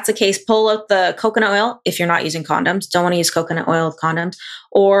 like if that's the case, pull out the coconut oil if you're not using condoms. Don't want to use coconut oil with condoms.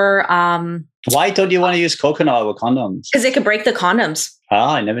 Or why don't you want to use coconut oil with condoms? Because it could break the condoms.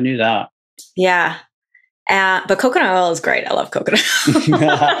 I never knew that. Yeah. But coconut oil is great. I love coconut oil.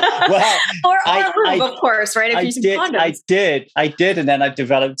 Well, or lube, of course, right? If you use condoms. I did. And then I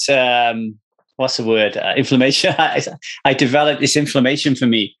developed, what's the word? Inflammation. I developed this inflammation for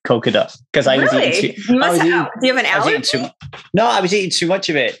me, coconut. Because I was eating do you have an allergy? No, I was eating too much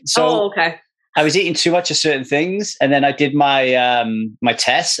of it. So okay. I was eating too much of certain things, and then I did my my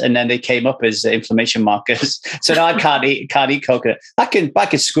tests, and then they came up as inflammation markers. So now I can't eat coconut. I can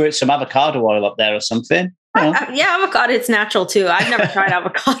squirt some avocado oil up there or something. Yeah, avocado, it's natural too. I've never tried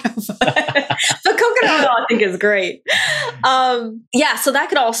avocado, but coconut oil I think is great. Yeah, so that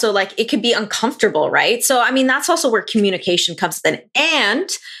could also it could be uncomfortable, right? So I mean, that's also where communication comes in. And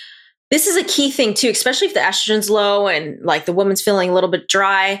this is a key thing too, especially if the estrogen's low and like the woman's feeling a little bit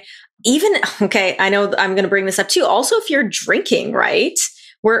dry. I know I'm going to bring this up too. Also, if you're drinking, right?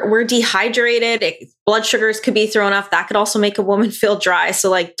 We're dehydrated. Blood sugars could be thrown off. That could also make a woman feel dry.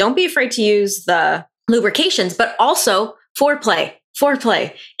 So don't be afraid to use the lubrications, but also foreplay.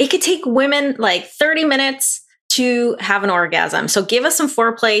 It could take women 30 minutes to have an orgasm. So give us some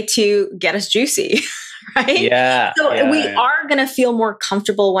foreplay to get us juicy, right? Yeah. So we are going to feel more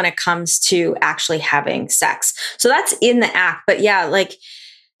comfortable when it comes to actually having sex. So that's in the act. But yeah,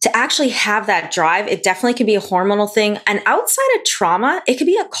 to actually have that drive, it definitely could be a hormonal thing. And outside of trauma, it could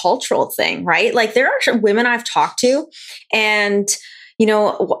be a cultural thing, right? There are women I've talked to, and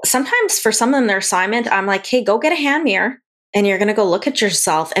sometimes for some of them, their assignment, I'm like, hey, go get a hand mirror and you're going to go look at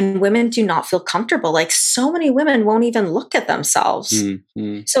yourself, and women do not feel comfortable. Like, so many women won't even look at themselves.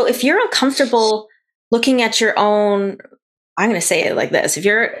 Mm-hmm. So if you're uncomfortable looking at your own, I'm going to say it like this. If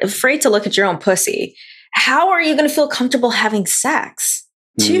you're afraid to look at your own pussy, how are you going to feel comfortable having sex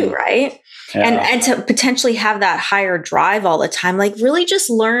too? Right. Yeah. And to potentially have that higher drive all the time, like really just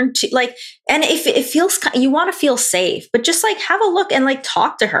learn to like, and if it feels, you want to feel safe, but just like have a look and like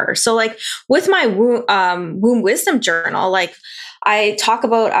talk to her. So like with my womb wisdom journal, like I talk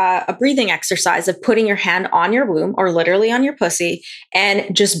about a breathing exercise of putting your hand on your womb or literally on your pussy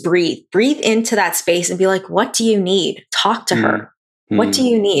and just breathe into that space and be like, what do you need? Talk to her. What do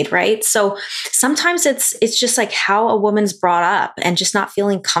you need? Right. So sometimes it's just like how a woman's brought up and just not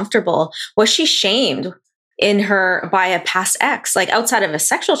feeling comfortable. Was she shamed by a past ex? Like outside of a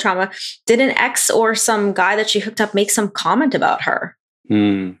sexual trauma, did an ex or some guy that she hooked up make some comment about her?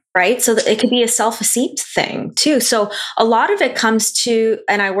 Right. So it could be a self-esteem thing too. So a lot of it comes to,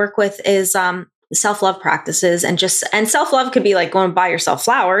 and I work with is, self-love practices and self-love could be like going and buy yourself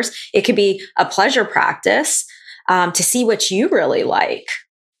flowers. It could be a pleasure practice. To see what you really like.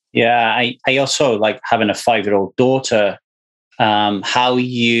 Yeah, I also like having a 5-year-old daughter, how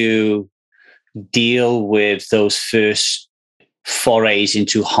you deal with those first forays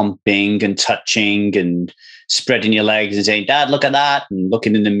into humping and touching and spreading your legs and saying, Dad, look at that, and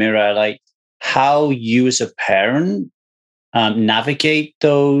looking in the mirror, like how you as a parent navigate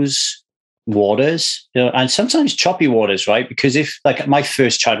those waters, and sometimes choppy waters, right? Because if like my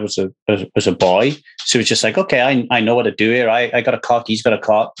first child was a boy, so it's just like, okay, I know what to do here. I got a cock, he's got a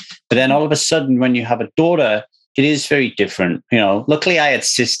cock. But then all of a sudden, when you have a daughter, it is very different. Luckily I had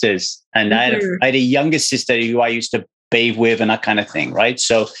sisters, and I had a younger sister who I used to bathe with and that kind of thing, right?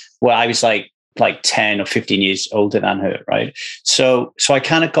 So I was like 10 or 15 years older than her, right? So I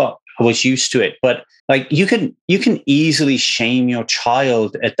kind of I was used to it, but like you can easily shame your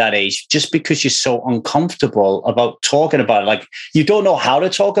child at that age just because you're so uncomfortable about talking about it. Like you don't know how to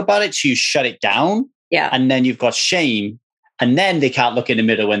talk about it, so you shut it down. Yeah. And then you've got shame, and then they can't look in the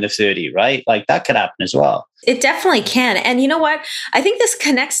mirror when they're 30, right? Like that could happen as well. It definitely can. And you know what? I think this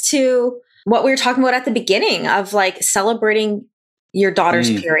connects to what we were talking about at the beginning of like celebrating your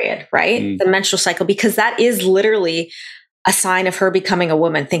daughter's period, right? The menstrual cycle, because that is literally a sign of her becoming a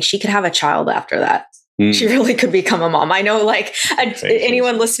woman. Think she could have a child after that. She really could become a mom. I know like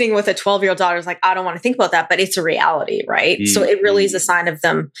anyone listening with a 12-year-old daughter is like, I don't want to think about that, but it's a reality, right? So it really is a sign of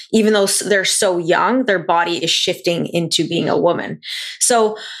them, even though they're so young, their body is shifting into being a woman.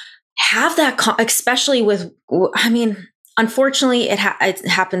 So have that, especially with, unfortunately, it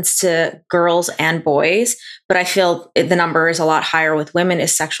happens to girls and boys, but I feel the number is a lot higher with women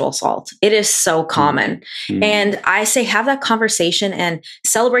is sexual assault. It is so common. And I say have that conversation and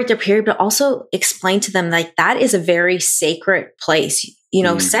celebrate their period, but also explain to them like that is a very sacred place.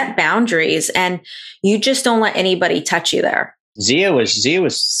 Set boundaries, and you just don't let anybody touch you there. Zia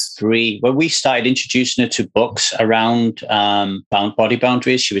was 3. When we started introducing her to books around body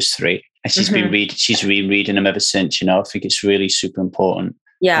boundaries, she was 3. And she's she's rereading them ever since, I think it's really super important.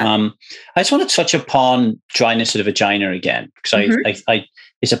 Yeah. I just want to touch upon dryness of the vagina again, because I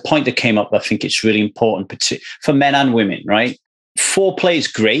it's a point that came up. I think it's really important for men and women, right? Foreplay is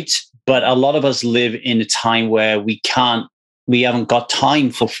great, but a lot of us live in a time where we haven't got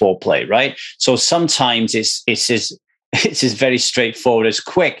time for foreplay, right? So sometimes it's as very straightforward as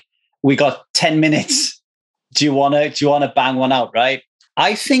quick. We got 10 minutes. Do you want to bang one out, right?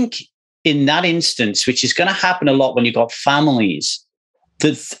 I think in that instance, which is going to happen a lot when you've got families,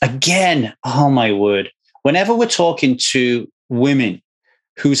 that again, oh my word, whenever we're talking to women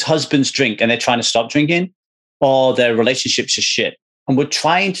whose husbands drink and they're trying to stop drinking, or their relationships are shit, and we're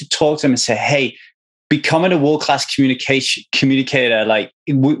trying to talk to them and say, hey, becoming a world-class communicator like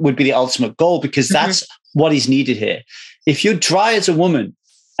would be the ultimate goal, because that's what is needed here. If you're dry as a woman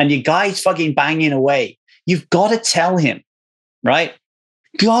and your guy's fucking banging away, you've got to tell him, right?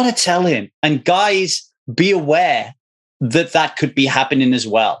 Got to tell him. And guys, be aware that could be happening as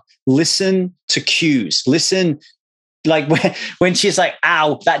well. Listen to cues. Listen, like when she's like,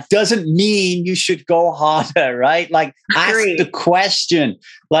 ow, that doesn't mean you should go harder, right? Like ask the question.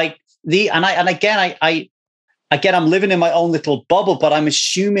 Like Again, I'm living in my own little bubble, but I'm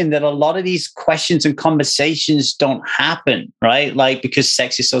assuming that a lot of these questions and conversations don't happen, right? Like because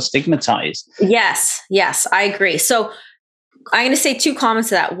sex is so stigmatized. Yes, I agree. So I'm going to say 2 comments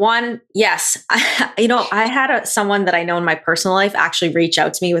to that. One, yes, I had someone that I know in my personal life actually reach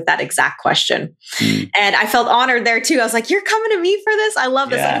out to me with that exact question. And I felt honored there too. I was like, you're coming to me for this? I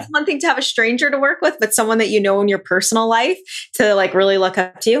love this. Yeah. Like, it's one thing to have a stranger to work with, but someone that you know in your personal life to like really look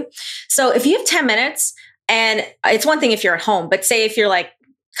up to you. So if you have 10 minutes, And it's one thing if you're at home, but say if you're like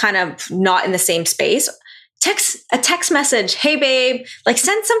kind of not in the same space, text message, hey babe, like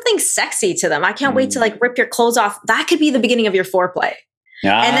send something sexy to them. I can't wait to like rip your clothes off. That could be the beginning of your foreplay.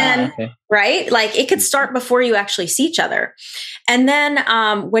 And then, right? Like it could start before you actually see each other. And then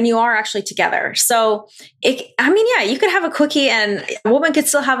when you are actually together. So you could have a quickie and a woman could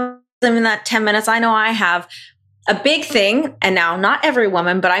still have them in that 10 minutes. I know I have a big thing. And now not every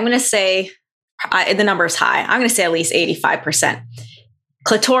woman, but I'm going to say the number is high. I'm going to say at least 85%.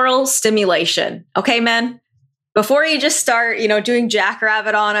 Clitoral stimulation. Okay, men? Before you just start, doing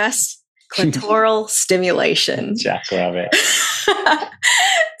jackrabbit on us, clitoral stimulation. Jackrabbit.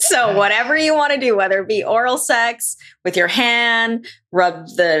 So whatever you want to do, whether it be oral sex with your hand, rub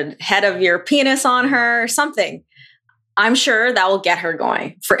the head of your penis on her, something, I'm sure that will get her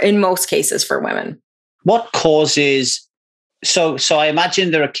going in most cases for women. What causes, so I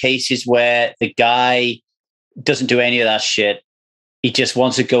imagine there are cases where the guy doesn't do any of that shit. He just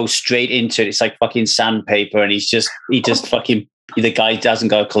wants to go straight into it. It's like fucking sandpaper, and he just fucking, the guy doesn't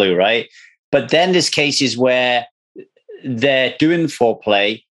got a clue, right? But then there's cases where they're doing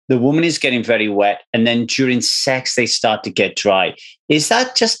foreplay, the woman is getting very wet, and then during sex they start to get dry. Is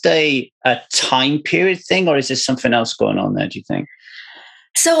that just a time period thing, or is there something else going on there, do you think?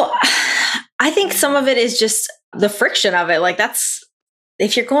 So I think some of it is just the friction of it. Like that's,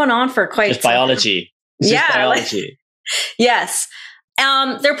 if you're going on for quite just biology. It's just biology. Yes.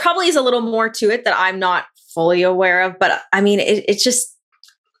 There probably is a little more to it that I'm not fully aware of, but I mean, it's just,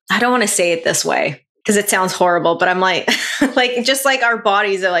 I don't want to say it this way because it sounds horrible, but I'm like, just like our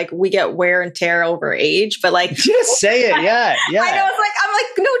bodies are like, we get wear and tear over age, but like, just say it. Yeah. Yeah. I know. I'm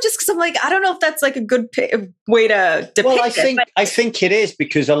like, no, just because I'm like, I don't know if that's like a good way to depict it. I think it is,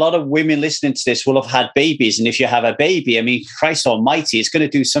 because a lot of women listening to this will have had babies. And if you have a baby, I mean, Christ almighty, it's going to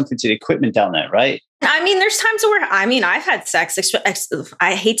do something to the equipment down there, right? I mean, there's times where, I've had sex.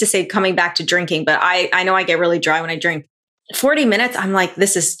 I hate to say coming back to drinking, but I know I get really dry when I drink. 40 minutes, I'm like,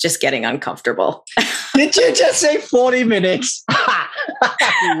 this is just getting uncomfortable. Did you just say 40 minutes?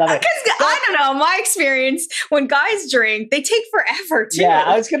 Love it. Because I don't know, my experience, when guys drink, they take forever too. Yeah,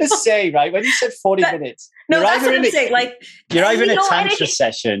 I was going to say, right, when you said 40 minutes. No, that's what I'm saying. Like, you're either in a tantra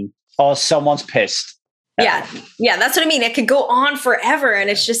session or someone's pissed. Yeah, that's what I mean. It could go on forever, and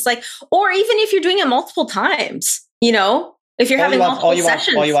it's just like, or even if you're doing it multiple times, if you're having multiple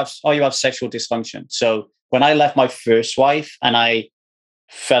sessions. Or you have sexual dysfunction. So when I left my first wife and I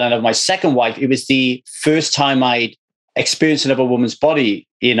fell in love with my second wife, it was the first time I'd experienced another woman's body,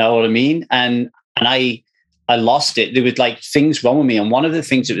 you know what I mean? And I lost it. There was like things wrong with me. And one of the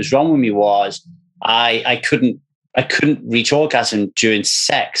things that was wrong with me was I couldn't reach orgasm during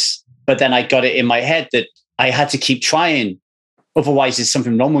sex. But then I got it in my head that I had to keep trying. Otherwise, there's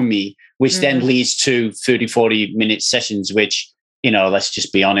something wrong with me, which then leads to 30, 40 minute sessions, which, let's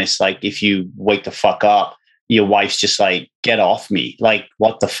just be honest. Like if you wake the fuck up, your wife's just like, get off me. Like,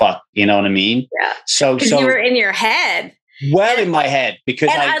 what the fuck? You know what I mean? Yeah. So you were in your head. Well, in my head, because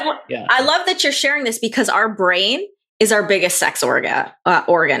I love that you're sharing this, because our brain is our biggest sex organ,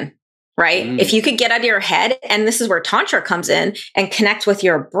 right? If you could get out of your head, and this is where Tantra comes in, and connect with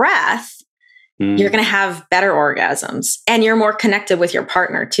your breath, you're going to have better orgasms, and you're more connected with your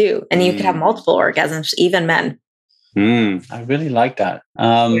partner too. And you could have multiple orgasms, even men. I really like that.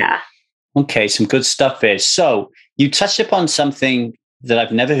 Okay, some good stuff there. So you touched upon something that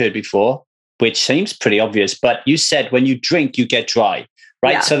I've never heard before, which seems pretty obvious, but you said when you drink, you get dry,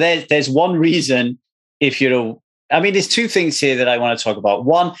 right? Yeah. So there's one reason there's two things here that I want to talk about.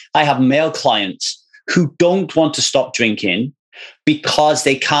 One, I have male clients who don't want to stop drinking because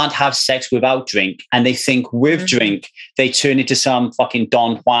they can't have sex without drink. And they think with drink, they turn into some fucking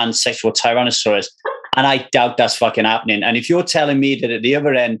Don Juan sexual tyrannosaurus. And I doubt that's fucking happening. And if you're telling me that at the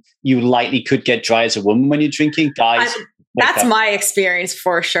other end, you likely could get dry as a woman when you're drinking, guys. That's my experience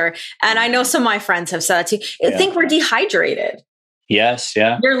for sure. And I know some of my friends have said that too. I think we're dehydrated. Yes,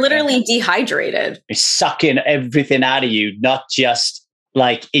 yeah. You're literally dehydrated. It's sucking everything out of you, not just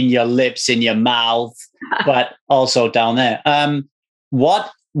like in your lips, in your mouth, but also down there.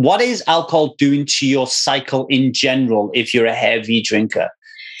 What is alcohol doing to your cycle in general if you're a heavy drinker?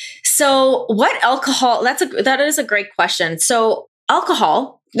 So what alcohol, that is a great question. So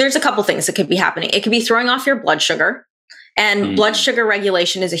alcohol, there's a couple things that could be happening. It could be throwing off your blood sugar, and blood sugar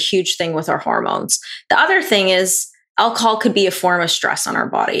regulation is a huge thing with our hormones. The other thing is alcohol could be a form of stress on our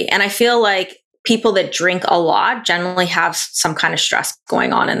body. And I feel like people that drink a lot generally have some kind of stress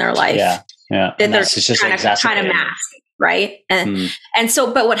going on in their life. Yeah. That they're trying to mask. right? And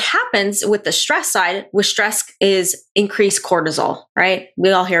so, but what happens with the stress side, with stress is increased cortisol, right? We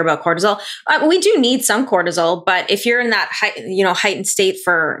all hear about cortisol. We do need some cortisol, but if you're in that heightened state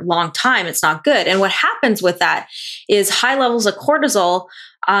for a long time, it's not good. And what happens with that is high levels of cortisol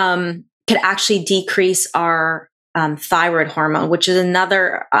could actually decrease our thyroid hormone, which is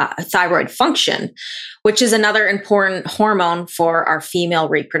another thyroid function, which is another important hormone for our female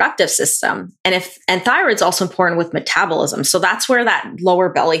reproductive system. And thyroid's also important with metabolism. So that's where that lower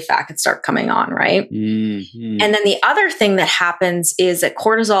belly fat could start coming on, right? Mm-hmm. And then the other thing that happens is that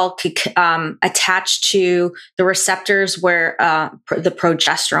cortisol could attach to the receptors where the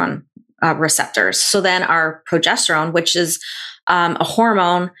progesterone receptors. So then our progesterone, which is a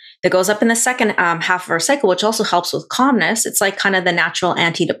hormone that goes up in the second half of our cycle, which also helps with calmness. It's like kind of the natural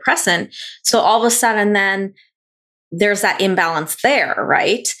antidepressant. So all of a sudden then there's that imbalance there,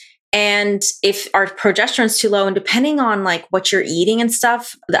 right? And if our progesterone's too low, and depending on like what you're eating and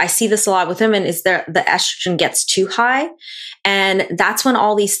stuff, I see this a lot with women, is the estrogen gets too high. And that's when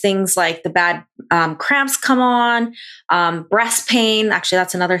all these things like the bad cramps come on, breast pain. Actually,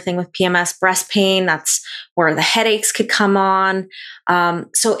 that's another thing with PMS, breast pain. That's where the headaches could come on.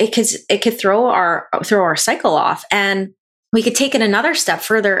 So it could throw our cycle off. And we could take it another step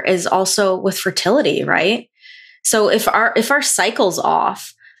further is also with fertility, right? So if our cycle's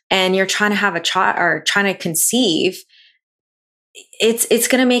off, and you're trying to have a child or trying to conceive, it's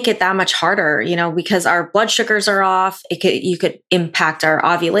going to make it that much harder, because our blood sugars are off. You could impact our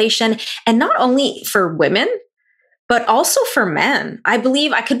ovulation, and not only for women, but also for men. I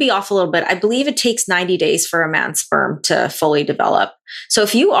believe, I could be off a little bit, I believe it takes 90 days for a man's sperm to fully develop. So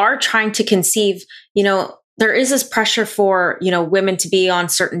if you are trying to conceive, there is this pressure for, women to be on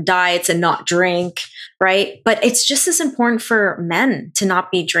certain diets and not drink, right? But it's just as important for men to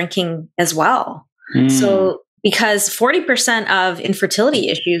not be drinking as well. So because 40% of infertility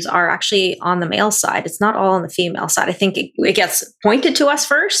issues are actually on the male side. It's not all on the female side. I think it gets pointed to us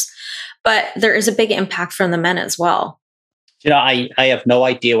first, but there is a big impact from the men as well. I have no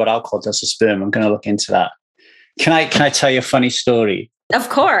idea what alcohol does to sperm. I'm going to look into that. Can I tell you a funny story? Of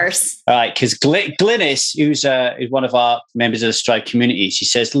course. All right, because Glynis, who's one of our members of the Strive community, she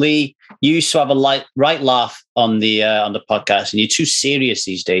says, Lee, you used to have a right laugh on the podcast, and you're too serious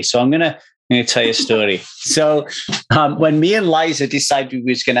these days. So I'm gonna tell you a story. So when me and Liza decided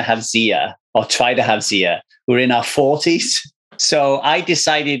we was going to have Zia, or try to have Zia, we were in our 40s. So I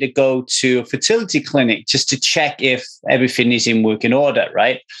decided to go to a fertility clinic just to check if everything is in working order,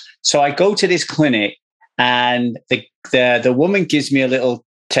 right? So I go to this clinic, and the woman gives me a little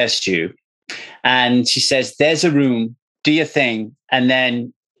test tube, and she says, there's a room, do your thing. And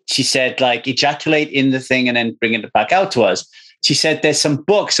then she said, like, ejaculate in the thing and then bring it back out to us. She said, there's some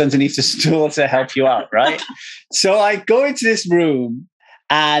books underneath the stool to help you out, right? So I go into this room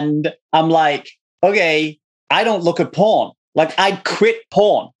and I'm like, okay, I don't look at porn. Like, I quit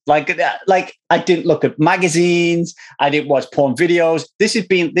porn. Like I didn't look at magazines. I didn't watch porn videos. This had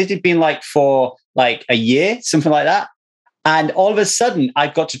been like for like a year, something like that. And all of a sudden I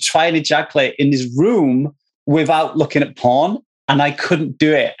got to try and ejaculate in this room without looking at porn. And I couldn't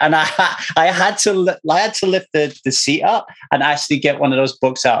do it. And I had to lift the seat up and actually get one of those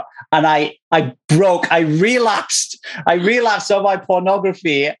books out. And I relapsed on my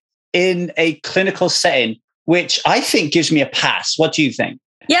pornography in a clinical setting, which I think gives me a pass. What do you think?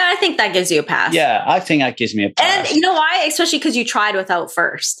 Yeah, I think that gives you a pass. Yeah, I think that gives me a pass. And you know why? Especially because you tried without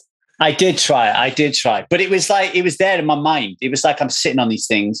first. I did try. But it was there in my mind. It was like I'm sitting on these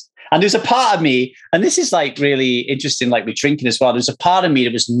things. And there's a part of me, and this is like really interesting, like with drinking as well. There's a part of me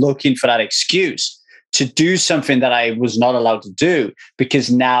that was looking for that excuse to do something that I was not allowed to do, because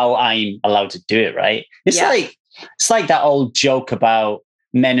now I'm allowed to do it, right? It's like that old joke about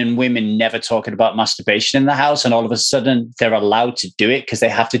men and women never talking about masturbation in the house, and all of a sudden they're allowed to do it because they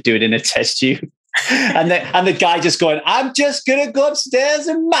have to do it in a test tube. and the guy just going, I'm just gonna go upstairs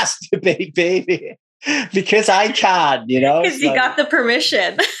and masturbate, baby, because I can, because you got the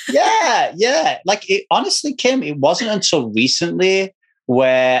permission. yeah. Like, it honestly, Kim, it wasn't until recently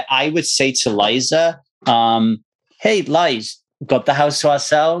where I would say to Liza, hey, Liz, we've got the house to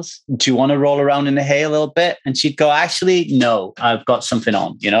ourselves. Do you want to roll around in the hay a little bit? And she'd go, actually, no, I've got something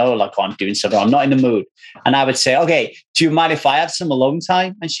on, like I'm doing something. I'm not in the mood. And I would say, okay, do you mind if I have some alone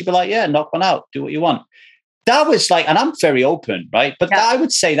time? And she'd be like, yeah, knock one out. Do what you want. That was like, and I'm very open, right? But I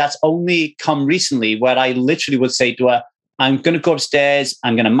would say that's only come recently, where I literally would say to her, I'm going to go upstairs.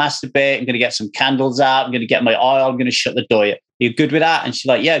 I'm going to masturbate. I'm going to get some candles out. I'm going to get my oil. I'm going to shut the door. Are you good with that? And she's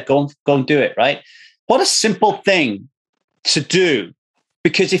like, yeah, go and do it, right? What a simple thing to do.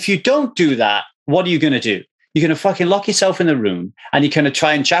 Because if you don't do that, what are you going to do? you're going to fucking lock yourself in the room and you're going to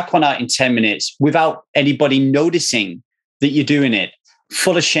try and jack one out in 10 minutes without anybody noticing that you're doing it.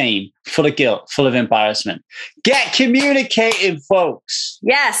 Full of shame, full of guilt, full of embarrassment. Get communicating, folks.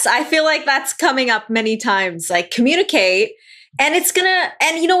 Yes, I feel like that's coming up many times. Like, communicate, and it's gonna.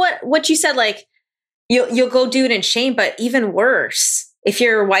 And you know what you said, like you'll go do it in shame, but even worse, if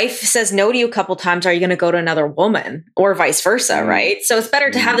your wife says no to you a couple times, are you going to go to another woman, or vice versa, right? So it's better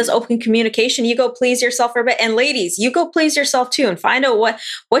to have this open communication. You go please yourself for a bit, and ladies, you go please yourself too, and find out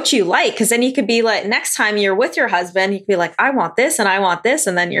what you like, because then you could be like, next time you're with your husband, you could be like, I want this and I want this,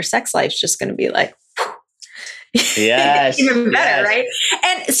 and then your sex life's just going to be like, yes, even better, right?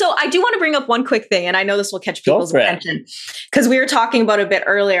 And so I do want to bring up one quick thing, and I know this will catch people's attention, because we were talking about it a bit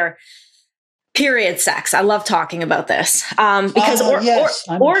earlier. Period sex. I love talking about this because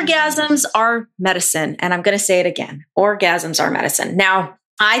orgasms are medicine. And I'm going to say it again. Orgasms are medicine. Now,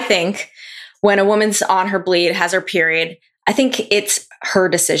 I think when a woman's on her bleed, has her period, I think it's her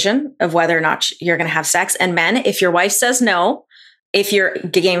decision of whether or not you're going to have sex. And men, if your wife says no, if you're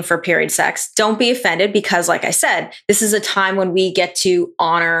game for period sex, don't be offended, because like I said, this is a time when we get to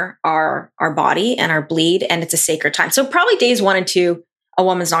honor our body and our bleed, and it's a sacred time. So probably days 1 and 2, a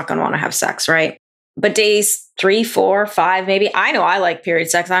woman's not going to want to have sex, right? But days 3, 4, 5, maybe. I know I like period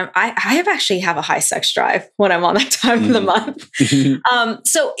sex. I actually have a high sex drive when I'm on that time of the month.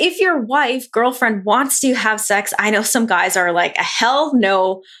 So if your wife, girlfriend wants to have sex, I know some guys are like, hell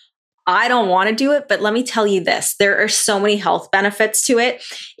no, I don't want to do it. But let me tell you this, there are so many health benefits to it.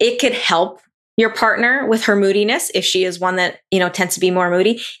 It could help your partner with her moodiness. If she is one that, tends to be more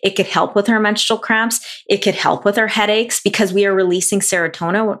moody, it could help with her menstrual cramps. It could help with her headaches, because we are releasing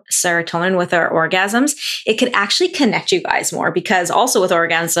serotonin with our orgasms. It could actually connect you guys more, because also with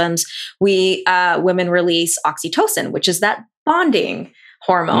orgasms, women release oxytocin, which is that bonding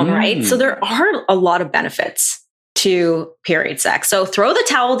hormone, right? So there are a lot of benefits to period sex. So throw the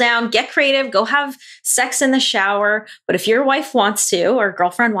towel down, get creative, go have sex in the shower. But if your wife wants to, or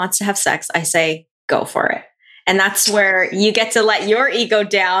girlfriend wants to have sex, I say, go for it. And that's where you get to let your ego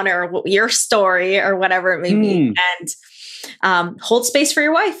down, or your story, or whatever it may be, and hold space for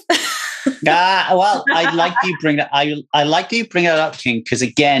your wife. Well, I like you bring that. I like you bring it up, King, because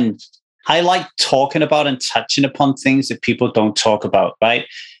again, I like talking about and touching upon things that people don't talk about, right?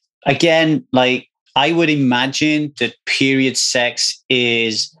 Again, like, I would imagine that period sex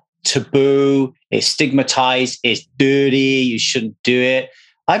is taboo, it's stigmatized, it's dirty, you shouldn't do it.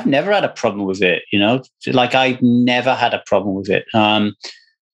 I've never had a problem with it, like I've never had a problem with it.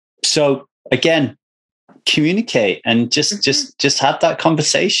 So again, communicate and just have that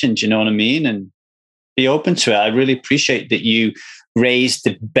conversation. Do you know what I mean? And be open to it. I really appreciate that you raised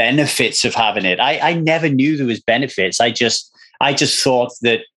the benefits of having it. I never knew there was benefits. I just thought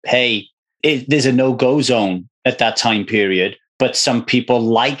that, hey, there's a no-go zone at that time period, but some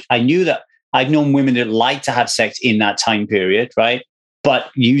people I knew that I've known women that like to have sex in that time period, right? But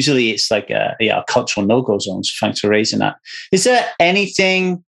usually it's like a cultural no-go zone. So thanks for raising that. Is there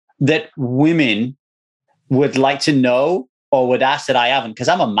anything that women would like to know or would ask that I haven't? Because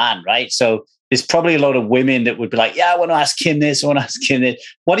I'm a man, right? So there's probably a lot of women that would be like, yeah, I want to ask him this, I want to ask him this.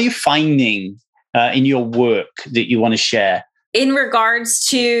 What are you finding in your work that you want to share? In regards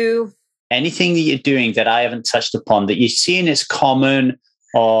to anything that you're doing that I haven't touched upon that you're seeing as common,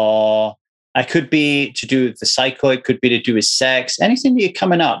 or it could be to do with the cycle, it could be to do with sex, anything that you're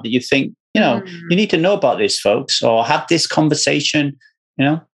coming up that you think, you need to know about this, folks, or have this conversation,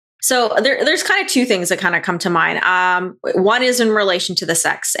 So there's kind of two things that kind of come to mind. One is in relation to the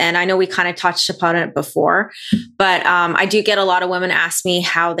sex. And I know we kind of touched upon it before, but I do get a lot of women ask me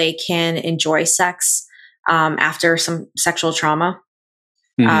how they can enjoy sex after some sexual trauma.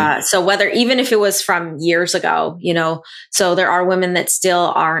 So even if it was from years ago, so there are women that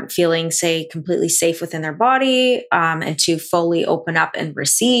still aren't feeling, say, completely safe within their body, and to fully open up and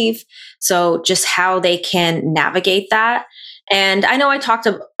receive. So just how they can navigate that. And I know I talked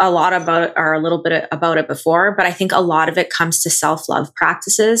a lot about, or a little bit about it before, but I think a lot of it comes to self-love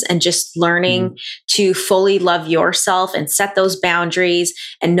practices and just learning to fully love yourself and set those boundaries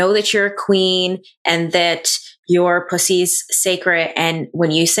and know that you're a queen and that your pussy's sacred. And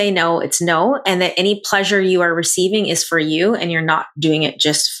when you say no, it's no. And that any pleasure you are receiving is for you and you're not doing it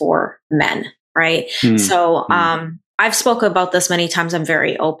just for men. Right. So, I've spoken about this many times. I'm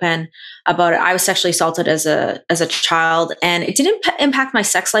very open about it. I was sexually assaulted as a child, and it didn't impact my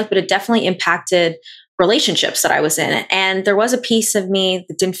sex life, but it definitely impacted relationships that I was in. And there was a piece of me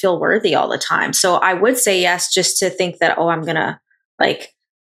that didn't feel worthy all the time. So I would say yes, just to think that, I'm going to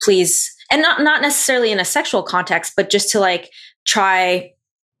please, and not necessarily in a sexual context, but just to try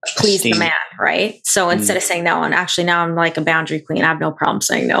please the man, right? So instead of saying no, and actually now I'm like a boundary queen, I have no problem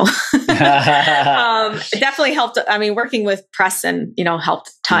saying no. It definitely helped. I mean, working with Preston,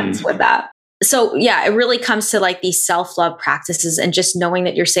 helped tons with that. So yeah, it really comes to like these self-love practices and just knowing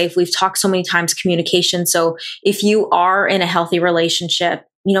that you're safe. We've talked so many times communication. So if you are in a healthy relationship,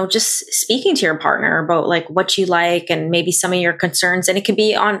 just speaking to your partner about like what you like and maybe some of your concerns, and it could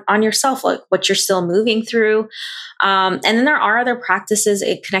be on yourself, like what you're still moving through. And then there are other practices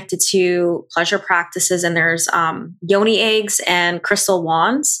connected to pleasure practices, and there's yoni eggs and crystal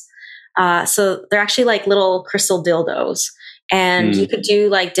wands. So they're actually like little crystal dildos. And you could do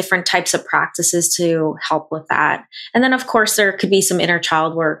like different types of practices to help with that. And then of course there could be some inner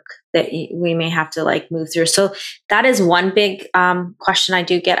child work that we may have to like move through. So that is one big question I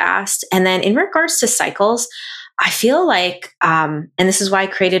do get asked. And then in regards to cycles, I feel like, and this is why I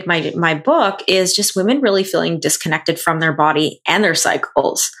created my book, is just women really feeling disconnected from their body and their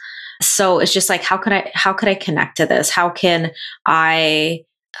cycles. So it's just like, how could I connect to this? How do I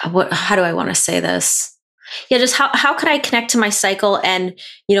want to say this? Yeah, just how could I connect to my cycle and,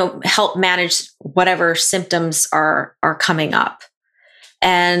 help manage whatever symptoms are coming up?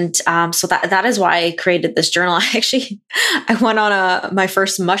 And so that is why I created this journal. I went on my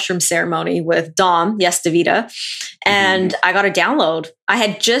first mushroom ceremony with Dom, Yes Davida, and I got a download. I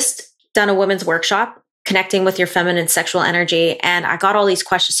had just done a women's workshop, connecting with your feminine sexual energy, and I got all these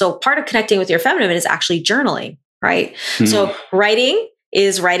questions. So part of connecting with your feminine is actually journaling, right? So writing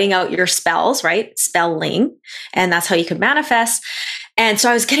is writing out your spells, right? Spelling. And that's how you could manifest. And so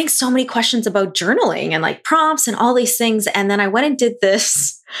I was getting so many questions about journaling and like prompts and all these things. And then I went and did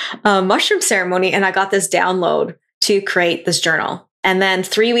this mushroom ceremony, and I got this download to create this journal. And then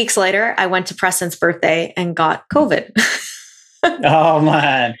 3 weeks later, I went to Preston's birthday and got COVID. Oh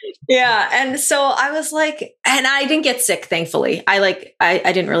man. Yeah. And so I was like, and I didn't get sick, thankfully. I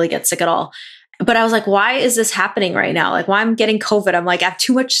didn't really get sick at all. But I was like, why is this happening right now? Like, why I'm getting COVID? I'm like, I have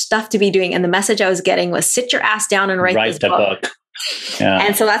too much stuff to be doing. And the message I was getting was, sit your ass down and write this book. Yeah.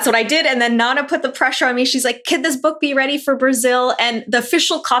 And so that's what I did. And then Nana put the pressure on me. She's like, could this book be ready for Brazil? And the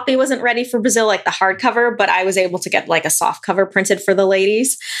official copy wasn't ready for Brazil, like the hardcover, but I was able to get like a soft cover printed for the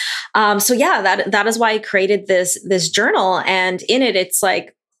ladies. So yeah, that is why I created this journal. And in it, it's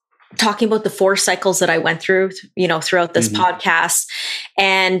like talking about the 4 cycles that I went through, throughout this podcast.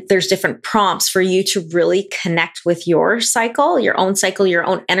 And there's different prompts for you to really connect with your cycle, your own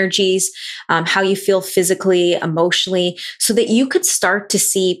energies, how you feel physically, emotionally, so that you could start to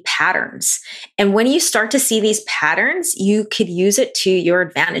see patterns. And when you start to see these patterns, you could use it to your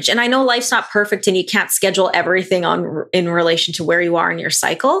advantage. And I know life's not perfect and you can't schedule everything in relation to where you are in your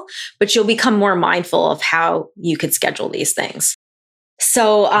cycle, but you'll become more mindful of how you could schedule these things.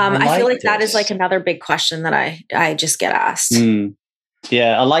 So I feel like that is like another big question that I just get asked.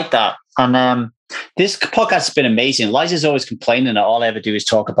 Yeah, I like that. And this podcast has been amazing. Liza's always complaining that all I ever do is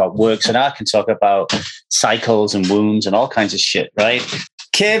talk about work. So now I can talk about cycles and wounds and all kinds of shit, right?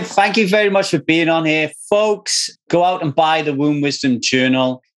 Kim, thank you very much for being on here. Folks, go out and buy the Womb Wisdom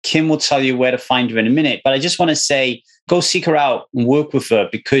Journal. Kim will tell you where to find her in a minute. But I just want to say, go seek her out and work with her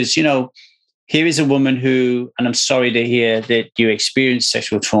because, here is a woman who, and I'm sorry to hear that you experienced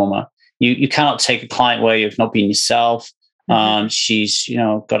sexual trauma. You cannot take a client where you've not been yourself. She's,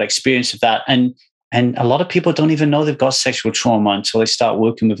 got experience of that. And a lot of people don't even know they've got sexual trauma until they start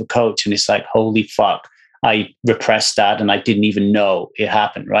working with a coach. And it's like, holy fuck, I repressed that and I didn't even know it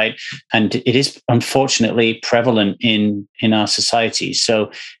happened, right? And it is unfortunately prevalent in our society.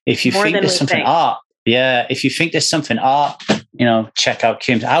 So if you think there's something up, if you think there's something up, check out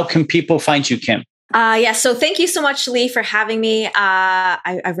Kim. How can people find you, Kim? So thank you so much, Lee, for having me.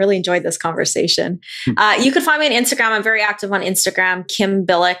 I really enjoyed this conversation. You can find me on Instagram. I'm very active on Instagram, Kim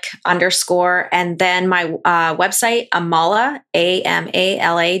Billick _ and then my website, Amala,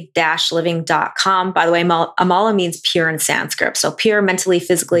 AMALA-living.com. By the way, Amala means pure in Sanskrit. So pure mentally,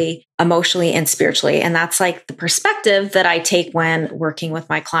 physically, emotionally, and spiritually. And that's like the perspective that I take when working with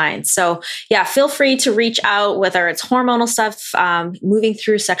my clients. So yeah, feel free to reach out, whether it's hormonal stuff, moving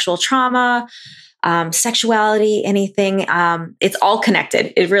through sexual trauma, sexuality, anything. It's all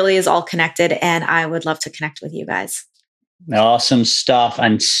connected. It really is all connected. And I would love to connect with you guys. Awesome stuff.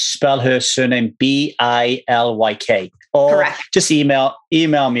 And spell her surname Billyk. Or correct. Just email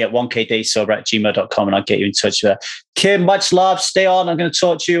me at 1kdaysober@gmail.com and I'll get you in touch with her. Kim, much love. Stay on. I'm going to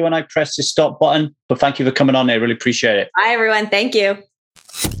talk to you when I press the stop button. But thank you for coming on there. Really appreciate it. Bye, everyone. Thank you.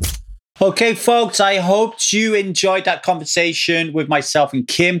 Okay, folks, I hope you enjoyed that conversation with myself and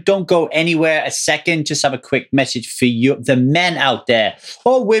Kim. Don't go anywhere a second. Just have a quick message for you, the men out there,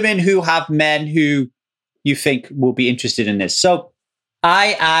 or women who have men who you think will be interested in this. So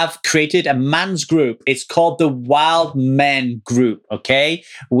I have created a man's group. It's called the Wild Men Group. Okay.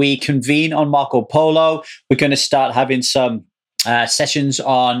 We convene on Marco Polo. We're going to start having some sessions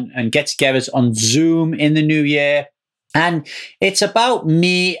on and get togethers on Zoom in the new year. And it's about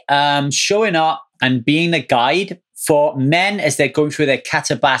me showing up and being a guide for men as they're going through their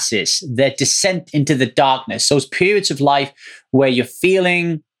catabasis, their descent into the darkness, those periods of life where you're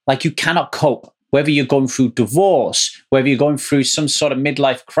feeling like you cannot cope, whether you're going through divorce, whether you're going through some sort of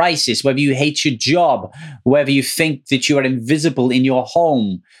midlife crisis, whether you hate your job, whether you think that you are invisible in your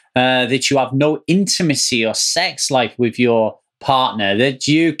home, that you have no intimacy or sex life with your partner, that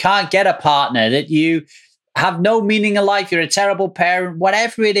you can't get a partner, that you have no meaning in life, you're a terrible parent,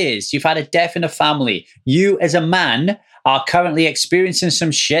 whatever it is, you've had a death in a family, you as a man are currently experiencing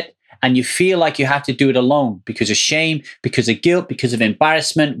some shit and you feel like you have to do it alone because of shame, because of guilt, because of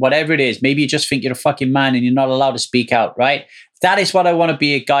embarrassment, whatever it is. Maybe you just think you're a fucking man and you're not allowed to speak out, right? That is what I want to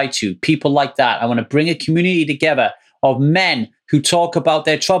be a guide to, people like that. I want to bring a community together of men who talk about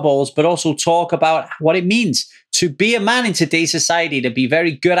their troubles, but also talk about what it means to be a man in today's society, to be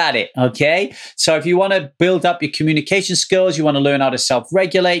very good at it, okay? So if you want to build up your communication skills, you want to learn how to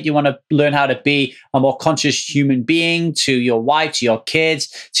self-regulate, you want to learn how to be a more conscious human being to your wife, to your kids,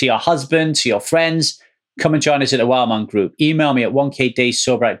 to your husband, to your friends, come and join us at the Wild Man Group. Email me at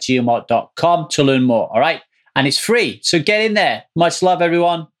 1kdaysober@gmail.com to learn more, all right? And it's free, so get in there. Much love,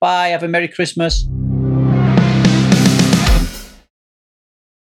 everyone. Bye, have a Merry Christmas.